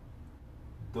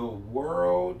 The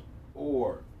world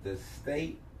or the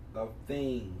state of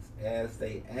things as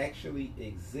they actually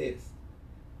exist,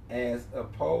 as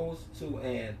opposed to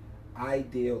an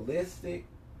idealistic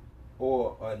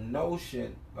or a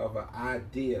notion of an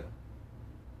idea.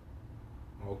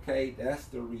 Okay, that's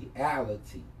the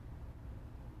reality.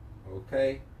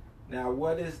 Okay, now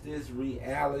what is this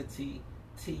reality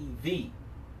TV?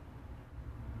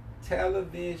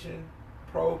 Television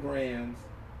programs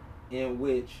in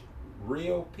which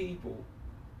real people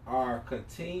are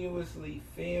continuously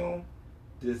filmed,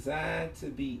 designed to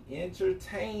be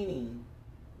entertaining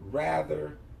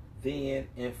rather than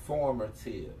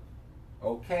informative.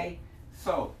 Okay?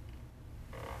 So,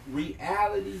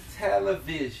 reality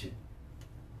television,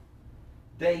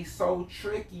 they so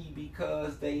tricky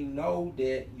because they know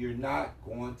that you're not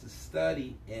going to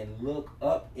study and look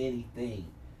up anything.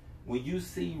 When you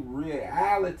see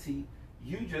reality,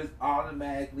 you just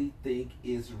automatically think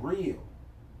it's real.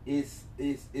 It's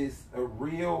a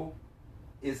real,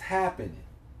 it's happening,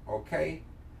 okay?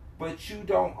 But you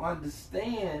don't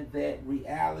understand that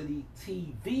reality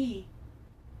TV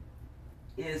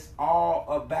is all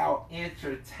about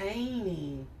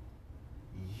entertaining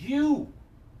you,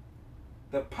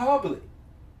 the public.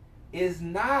 Is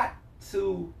not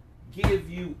to give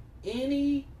you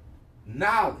any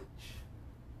knowledge,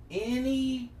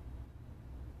 any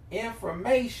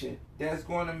information that's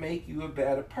going to make you a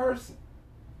better person.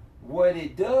 What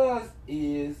it does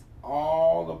is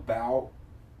all about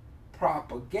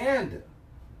propaganda.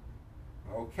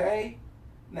 Okay?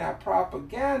 Now,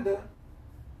 propaganda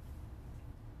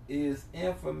is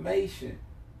information,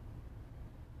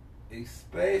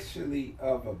 especially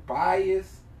of a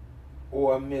bias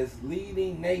or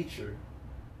misleading nature,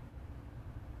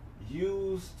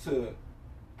 used to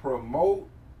promote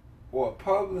or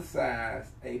publicize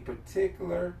a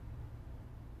particular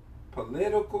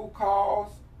political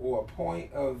cause or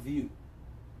point of view.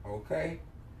 Okay?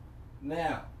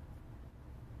 Now,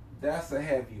 that's a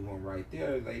heavy one right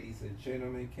there, ladies and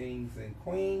gentlemen, kings and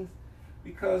queens,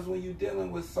 because when you're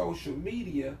dealing with social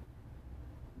media,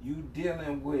 you're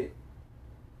dealing with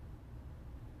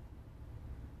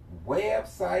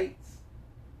websites,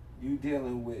 you're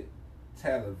dealing with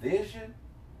television,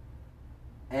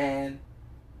 and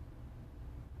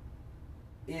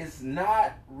it's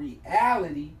not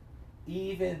reality,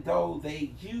 even though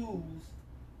they use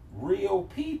real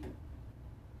people.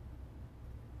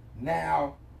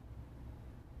 Now,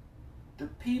 the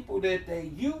people that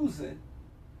they using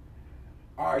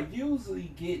are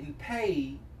usually getting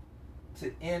paid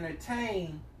to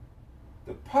entertain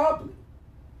the public,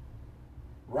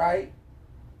 right?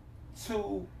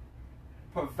 To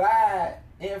provide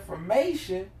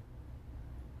information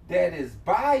that is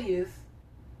biased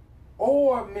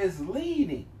or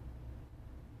misleading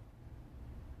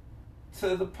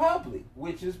to the public,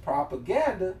 which is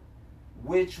propaganda,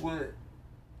 which would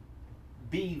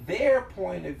be their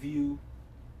point of view,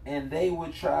 and they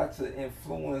would try to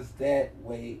influence that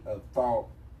way of thought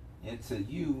into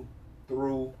you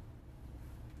through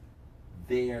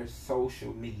their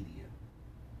social media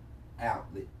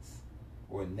outlets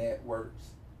or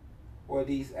networks or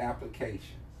these applications.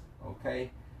 Okay?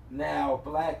 Now,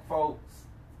 black folks,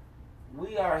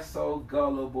 we are so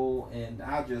gullible, and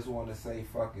I just want to say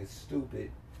fucking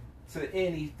stupid to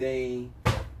anything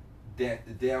that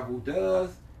the devil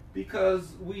does,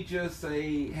 because we just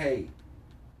say, hey,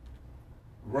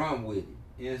 run with it,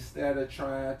 instead of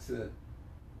trying to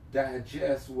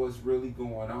digest what's really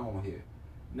going on here.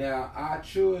 Now, our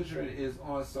children is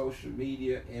on social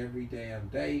media every damn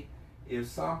day. If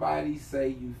somebody say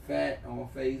you fat on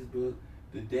Facebook,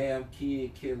 the damn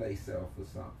kid kill themselves or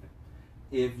something.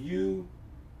 If you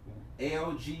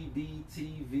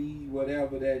LGBTV,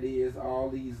 whatever that is, all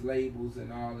these labels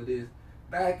and all of this.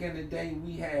 Back in the day,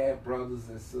 we had brothers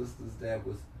and sisters that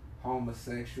was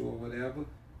homosexual or whatever.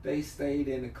 They stayed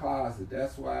in the closet.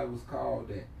 That's why it was called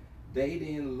that. They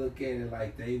didn't look at it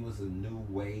like they was a new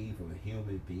wave of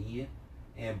human being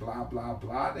and blah, blah,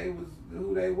 blah. They was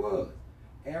who they was.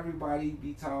 Everybody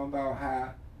be talking about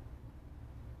how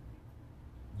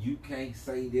you can't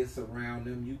say this around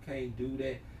them. You can't do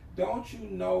that. Don't you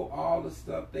know all the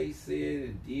stuff they said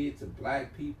and did to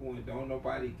black people and don't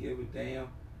nobody give a damn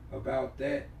about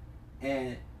that?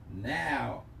 And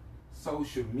now,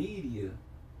 social media,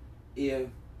 if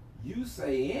you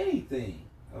say anything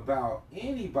about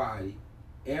anybody,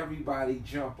 everybody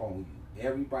jump on you.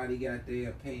 Everybody got their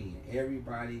opinion.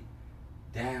 Everybody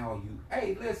down you.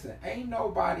 Hey, listen, ain't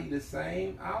nobody the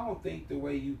same. I don't think the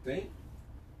way you think.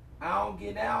 I don't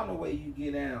get down the way you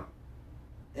get down.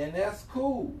 And that's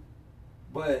cool.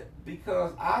 But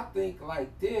because I think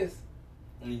like this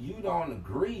and you don't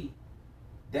agree,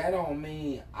 that don't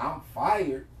mean I'm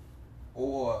fired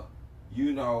or,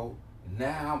 you know,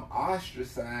 now I'm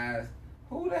ostracized.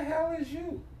 Who the hell is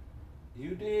you?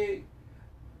 You dig?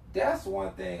 That's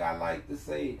one thing I like to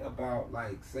say about,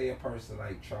 like, say a person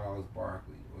like Charles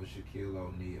Barkley or Shaquille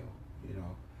O'Neal. You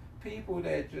know, people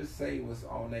that just say what's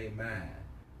on their mind.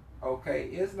 Okay,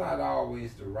 it's not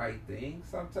always the right thing.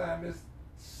 Sometimes it's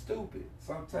stupid.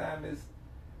 Sometimes it's,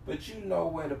 but you know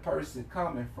where the person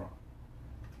coming from.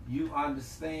 You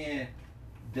understand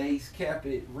they kept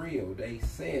it real. They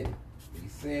said it. They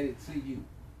said it to you.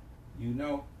 You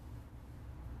know,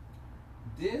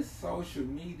 this social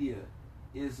media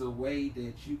is a way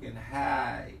that you can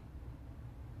hide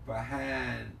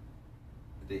behind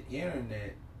the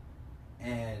internet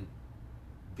and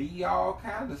be all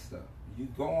kind of stuff. You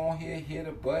go on here, hit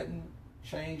a button,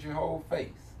 change your whole face.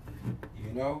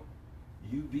 You know,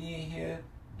 you being here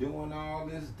doing all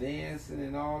this dancing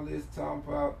and all this, talking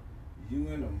about you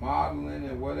in the modeling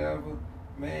and whatever,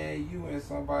 man, you in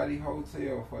somebody's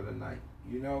hotel for the night,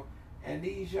 you know. And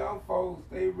these young folks,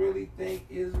 they really think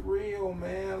it's real,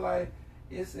 man. Like,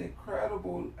 it's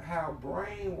incredible how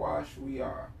brainwashed we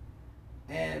are.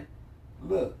 And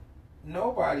look,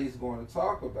 nobody's going to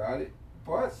talk about it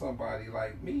but somebody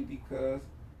like me, because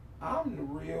I'm the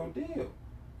real deal.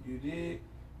 You dig?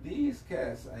 These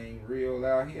cats ain't real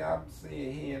out here. I'm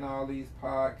hearing all these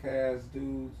podcast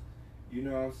dudes, you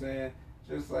know what I'm saying?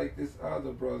 Just like this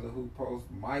other brother who posts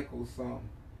Michael something,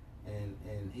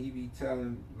 and he be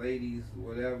telling ladies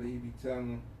whatever he be telling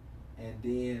them, and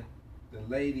then the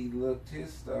lady looked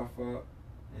his stuff up,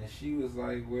 and she was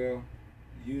like, well,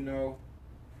 you know,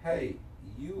 hey,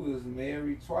 you was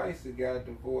married twice and got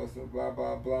divorced and blah,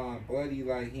 blah, blah. And Buddy,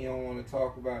 like, he don't want to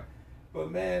talk about it.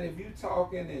 But, man, if you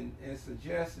talking and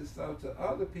suggesting stuff to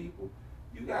other people,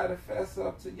 you got to fess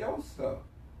up to your stuff.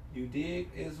 You dig?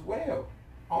 As well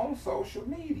on social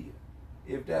media.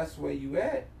 If that's where you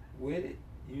at with it,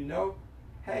 you know.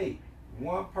 Hey,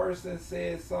 one person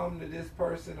said something to this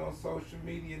person on social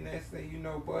media, next thing you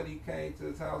know, Buddy came to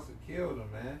his house and killed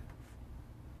him, man.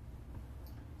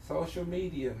 Social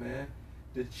media, man.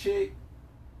 The chick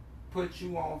put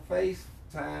you on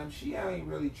FaceTime. She ain't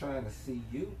really trying to see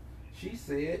you. She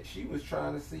said she was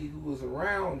trying to see who was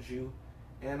around you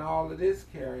and all of this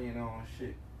carrying on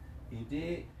shit. You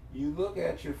did? You look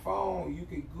at your phone, you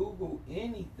can Google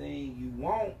anything you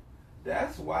want.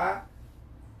 That's why,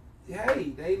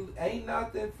 hey, they ain't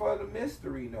nothing for the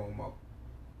mystery no more.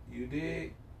 You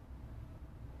dig?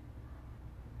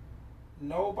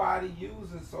 Nobody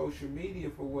using social media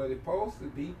for what it's supposed to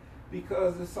be.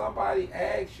 Because if somebody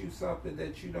asks you something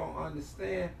that you don't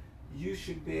understand, you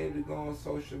should be able to go on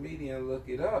social media and look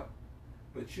it up.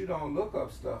 But you don't look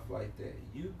up stuff like that.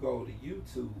 You go to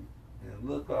YouTube and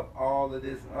look up all of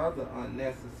this other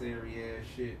unnecessary ass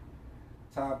shit.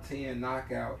 Top 10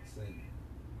 knockouts and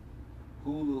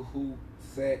hula hoop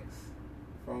sex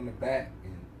from the back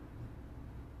and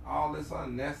all this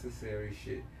unnecessary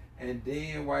shit. And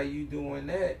then while you doing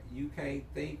that, you can't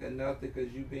think of nothing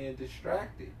because you being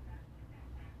distracted.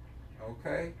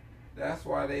 Okay? That's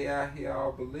why they out here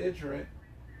all belligerent,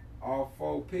 all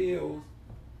 4 pills,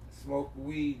 smoking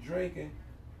weed, drinking,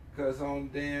 because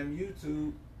on damn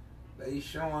YouTube, they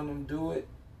showing them do it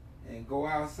and go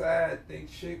outside, think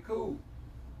shit cool.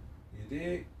 You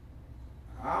dig?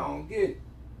 I don't get it.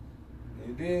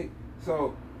 You dig?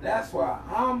 So that's why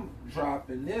I'm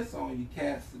dropping this on you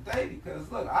cats today,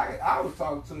 because look, I was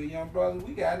talking to a young brother,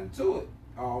 we got into it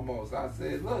almost. I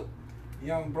said, look,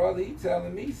 young brother, he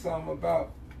telling me something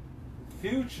about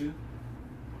Future,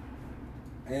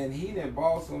 and he done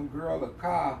bought some girl a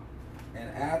car, and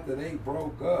after they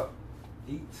broke up,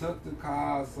 he took the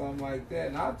car or something like that,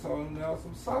 and I told him that was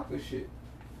some sucker shit.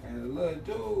 And the little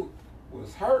dude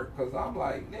was hurt, because I'm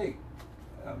like, nigga,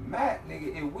 Matt,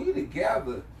 nigga, if we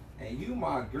together and you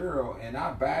my girl and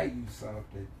I buy you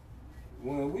something,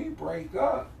 when we break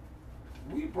up,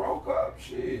 we broke up,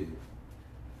 shit.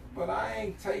 But I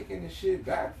ain't taking the shit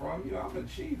back from you. I'm a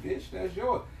cheap bitch, that's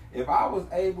yours. If I was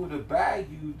able to buy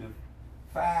you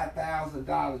the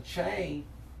 $5,000 chain,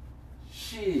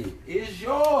 shit, it's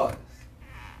yours.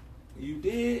 You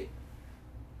did?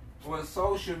 What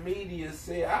social media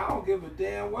said, I don't give a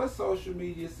damn what social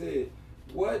media said.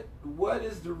 What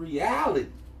is the reality?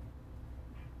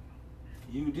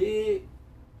 You did?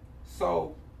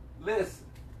 So, listen.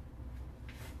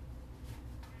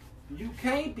 You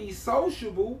can't be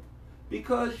sociable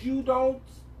because you don't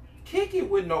kick it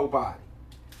with nobody.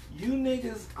 You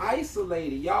niggas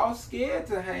isolated. Y'all scared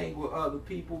to hang with other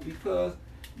people because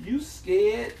you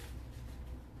scared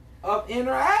of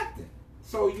interacting.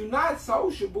 So you're not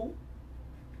sociable.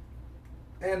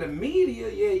 And the media,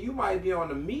 yeah, you might be on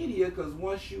the media because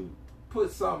once you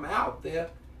put something out there,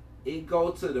 it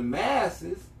go to the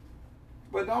masses.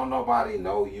 But don't nobody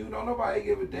know you. Don't nobody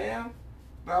give a damn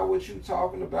about what you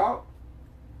talking about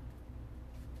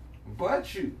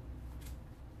but you.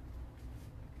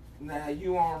 Now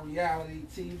you on reality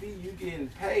TV, you getting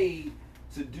paid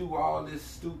to do all this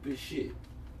stupid shit.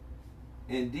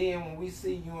 And then when we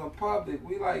see you in public,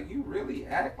 we like, you really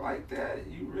act like that?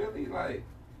 You really like,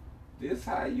 this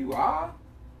how you are?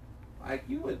 Like,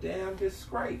 you a damn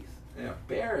disgrace, an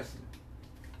embarrassment.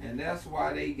 And that's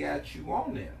why they got you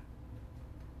on there.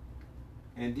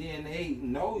 And then they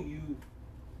know you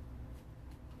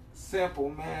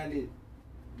simple-minded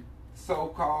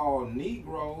so-called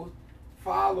Negroes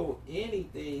follow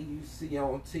anything you see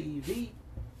on TV.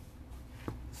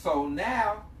 So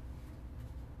now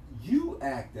you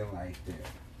acting like that.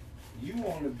 You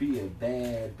want to be a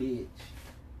bad bitch.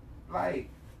 Like,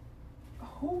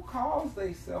 who calls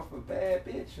theyself a bad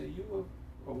bitch? Are you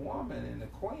a woman and a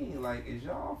queen? Like, is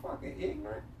y'all fucking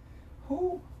ignorant?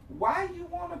 Why you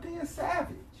want to be a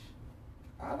savage?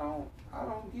 I don't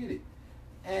get it.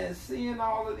 And seeing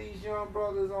all of these young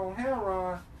brothers on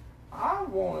heroin, I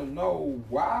want to know,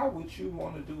 why would you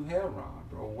want to do heroin,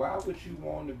 bro? Why would you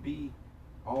want to be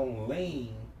on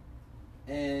lean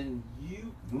and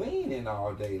you leaning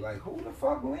all day? Like, who the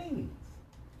fuck leans?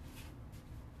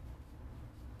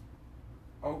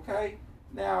 Okay?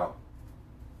 Now,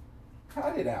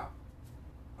 cut it out.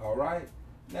 All right?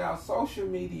 Now, social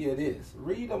media this.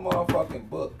 Read a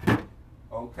motherfucking book.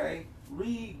 Okay?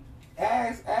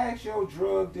 Ask your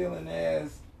drug dealing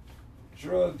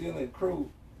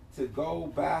crew to go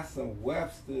buy some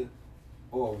Webster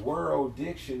or World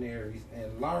dictionaries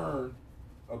and learn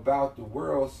about the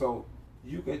world so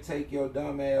you can take your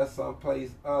dumb ass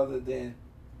someplace other than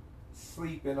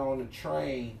sleeping on the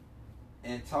train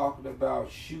and talking about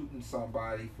shooting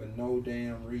somebody for no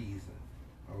damn reason.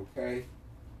 Okay?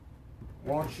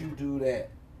 Once you do that,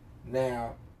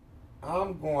 now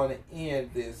I'm going to end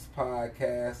this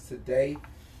podcast today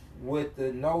with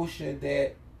the notion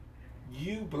that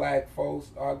you black folks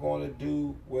are going to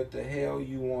do what the hell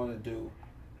you want to do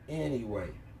anyway.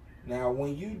 Now,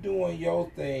 when you doing your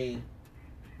thing,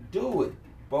 do it.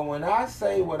 But when I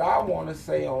say what I want to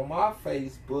say on my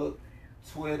Facebook,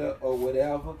 Twitter, or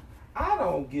whatever, I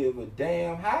don't give a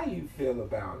damn how you feel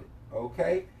about it,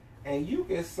 okay? And you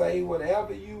can say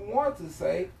whatever you want to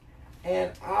say,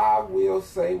 and I will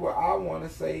say what I want to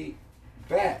say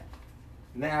back.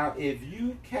 Now, if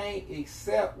you can't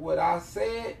accept what I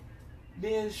said,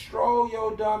 then stroll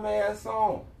your dumb ass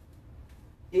on.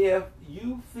 If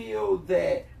you feel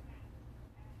that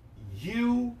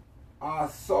you are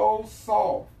so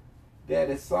soft that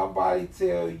if somebody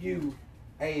tell you,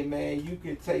 hey man, you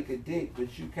can take a dick,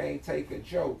 but you can't take a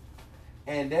joke,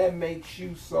 and that makes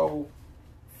you so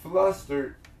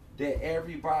flustered that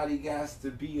everybody got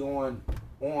to be on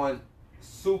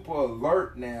super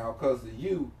alert now because of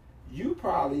you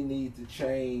probably need to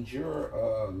change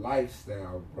your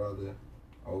lifestyle, brother.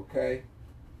 Okay?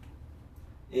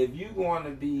 If you want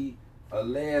to be a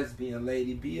lesbian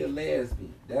lady, be a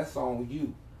lesbian. That's on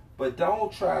you. But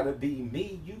don't try to be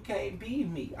me. You can't be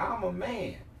me. I'm a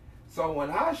man. So when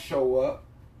I show up,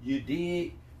 you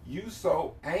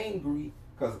so angry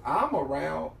because I'm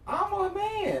around. I'm a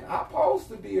man. I'm supposed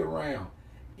to be around.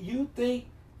 You think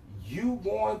you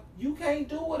can't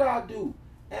do what I do.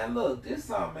 And look, this is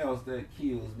something else that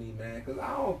kills me, man, because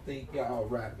I don't think y'all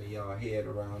wrapping y'all head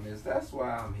around this. That's why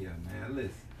I'm here, man.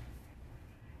 Listen.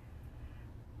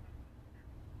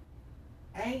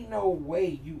 Ain't no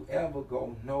way you ever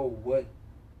gonna know what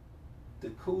the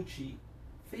coochie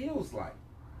feels like.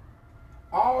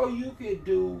 all you could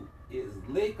do is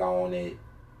lick on it,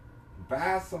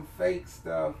 buy some fake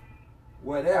stuff,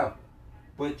 whatever.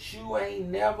 But you ain't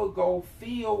never go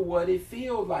feel what it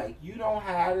feels like. You don't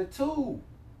have the tool.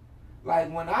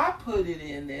 Like when I put it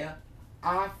in there,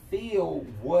 I feel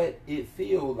what it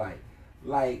feels like.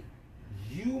 Like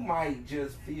you might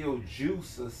just feel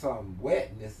juice or some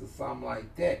wetness or something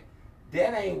like that.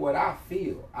 That ain't what I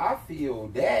feel. I feel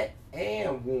that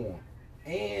and warm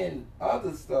and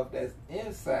other stuff that's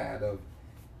inside of it.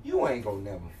 You ain't gonna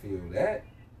never feel that.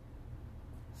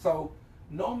 So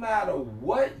no matter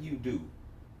what you do,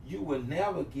 you will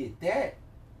never get that.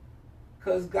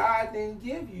 Because God didn't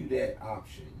give you that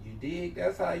option. You dig?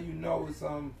 That's how you know it's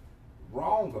something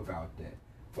wrong about that.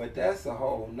 But that's a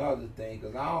whole nother thing,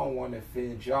 because I don't want to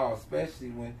offend y'all,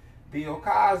 especially when Bill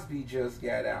Cosby just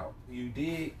got out. You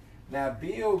dig? Now,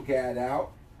 Bill got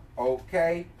out,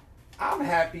 okay? I'm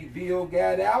happy Bill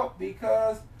got out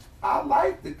because I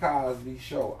like the Cosby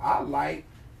Show. I like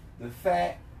the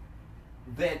fact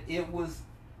that it was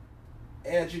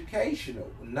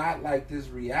educational, not like this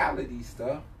reality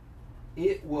stuff.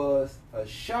 It was a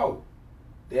show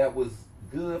that was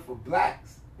good for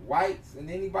blacks, whites,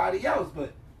 and anybody else.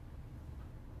 But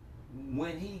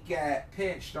when he got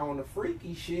pinched on the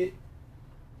freaky shit,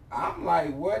 I'm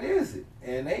like, what is it?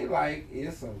 And they like,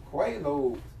 it's some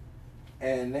Quaaludes.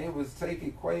 And they was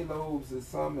taking Quaaludes or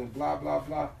something and blah, blah,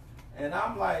 blah. And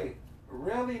I'm like,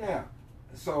 really now?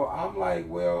 So I'm like,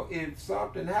 well, if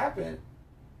something happened,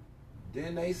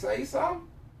 didn't they say something?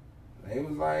 They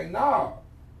was like, no.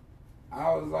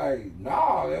 I was like,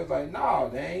 no. They was like, no.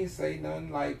 They ain't say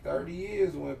nothing. Like 30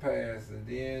 years went past. And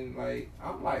then, like,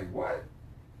 I'm like, what?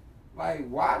 Like,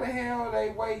 why the hell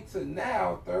they wait till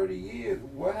now, 30 years?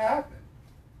 What happened?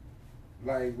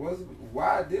 Like,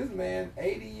 why this man,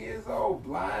 80 years old,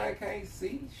 blind, can't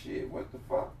see shit? What the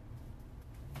fuck?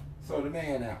 So the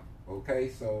man out. Okay,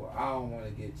 so I don't want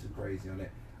to get too crazy on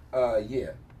that.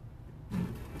 Yeah.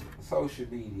 Social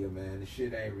media, man. The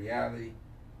shit ain't reality.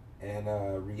 And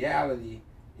reality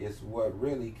is what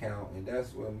really count. And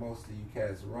that's what most of you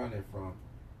cats running from,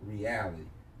 reality.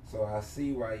 So I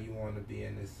see why you want to be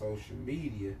in this social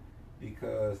media,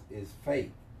 because it's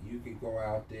fake. You could go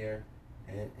out there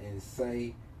and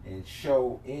say and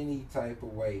show any type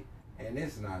of way, and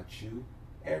it's not you.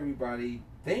 Everybody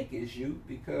think it's you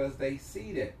because they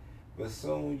see that. But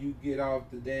soon you get off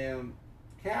the damn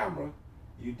camera,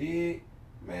 you did,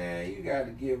 man, you got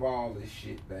to give all this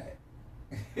shit back.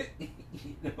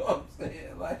 You know what I'm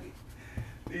saying? Like,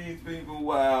 these people,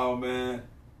 wow, man.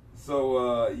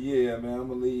 So, yeah, man, I'm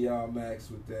going to leave y'all max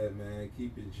with that, man.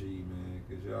 Keep it G, man,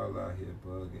 because y'all out here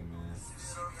bugging, man.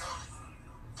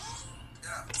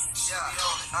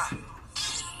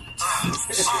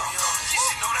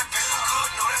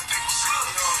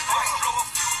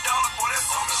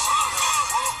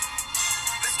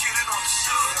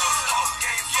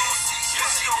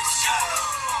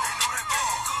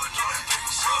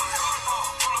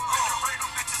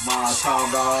 Ma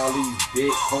talking about all these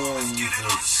Bitcoins and chain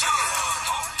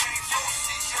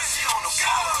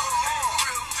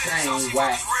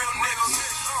whack.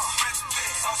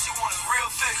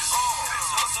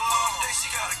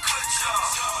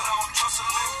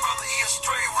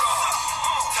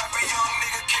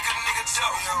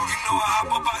 You know I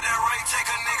hop up out that Ray, take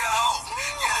a nigga hoe.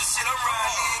 Yeah, the shit I'm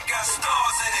riding in got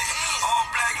stars in it. All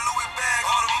black Louis bag,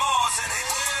 all the Mars in it.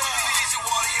 Easy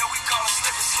water, yeah, we call it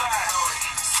slip and slide.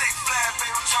 Sick flag,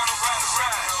 baby, I'm trying to ride a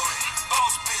ride.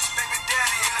 Boss bitch, baby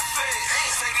daddy in the fed.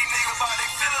 Say these niggas about they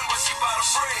feeling, but she bout a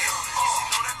friend. Easy,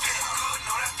 know that bitch good,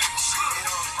 know that bitch good.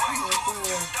 White go a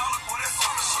few dollars, boy, that's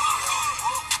on the hood.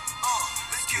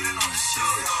 Let's get it on the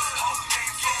shoot. Whole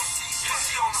game full, yeah,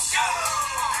 she on the sky.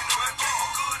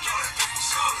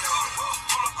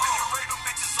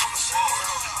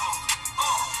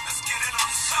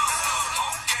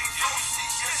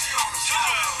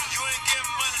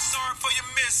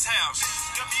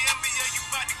 WNBA, you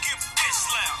about to get bitch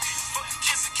slapped. Fuck the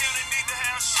kiss account, they need to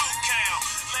have shoe count.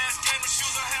 Last game of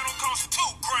shoes I had on cost $2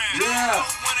 grand. Yeah.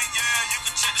 Winning, yeah, you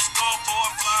can check the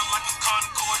scoreboard. Fly like a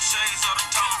Concorde, shades of the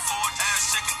Tom Ford.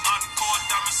 Ass shaking encore,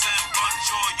 diamond saying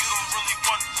bonjour. You don't really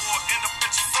want war, end up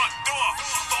at your front door.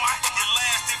 Boy, you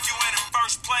last if you ain't in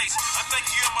first place. I think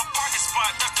you in my parking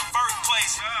spot, that's the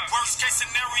birthplace. Worst case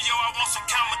scenario, I want some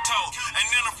Camel-toe. And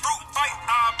in a fruit fight,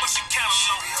 I'll bust your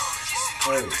cantaloupe.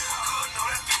 Hey.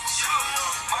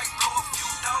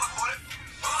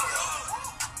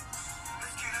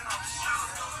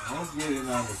 Let's get it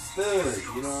understood,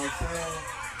 you know what I'm saying?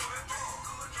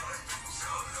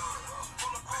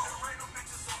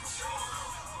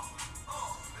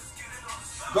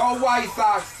 Go White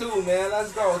Sox too, man.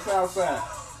 Let's go, Southside.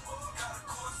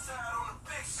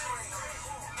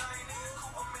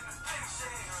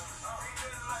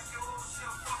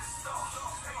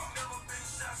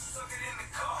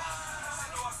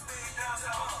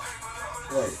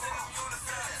 Wait.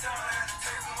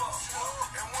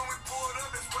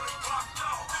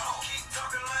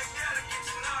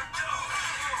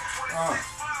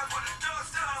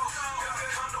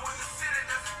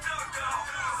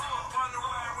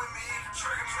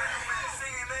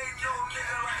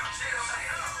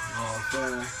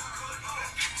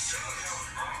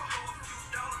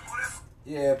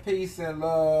 Yeah, peace and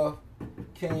love,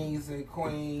 kings and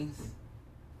queens.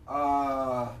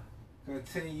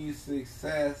 Continued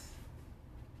success.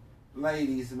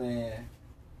 Ladies, man,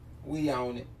 we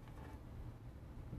own it.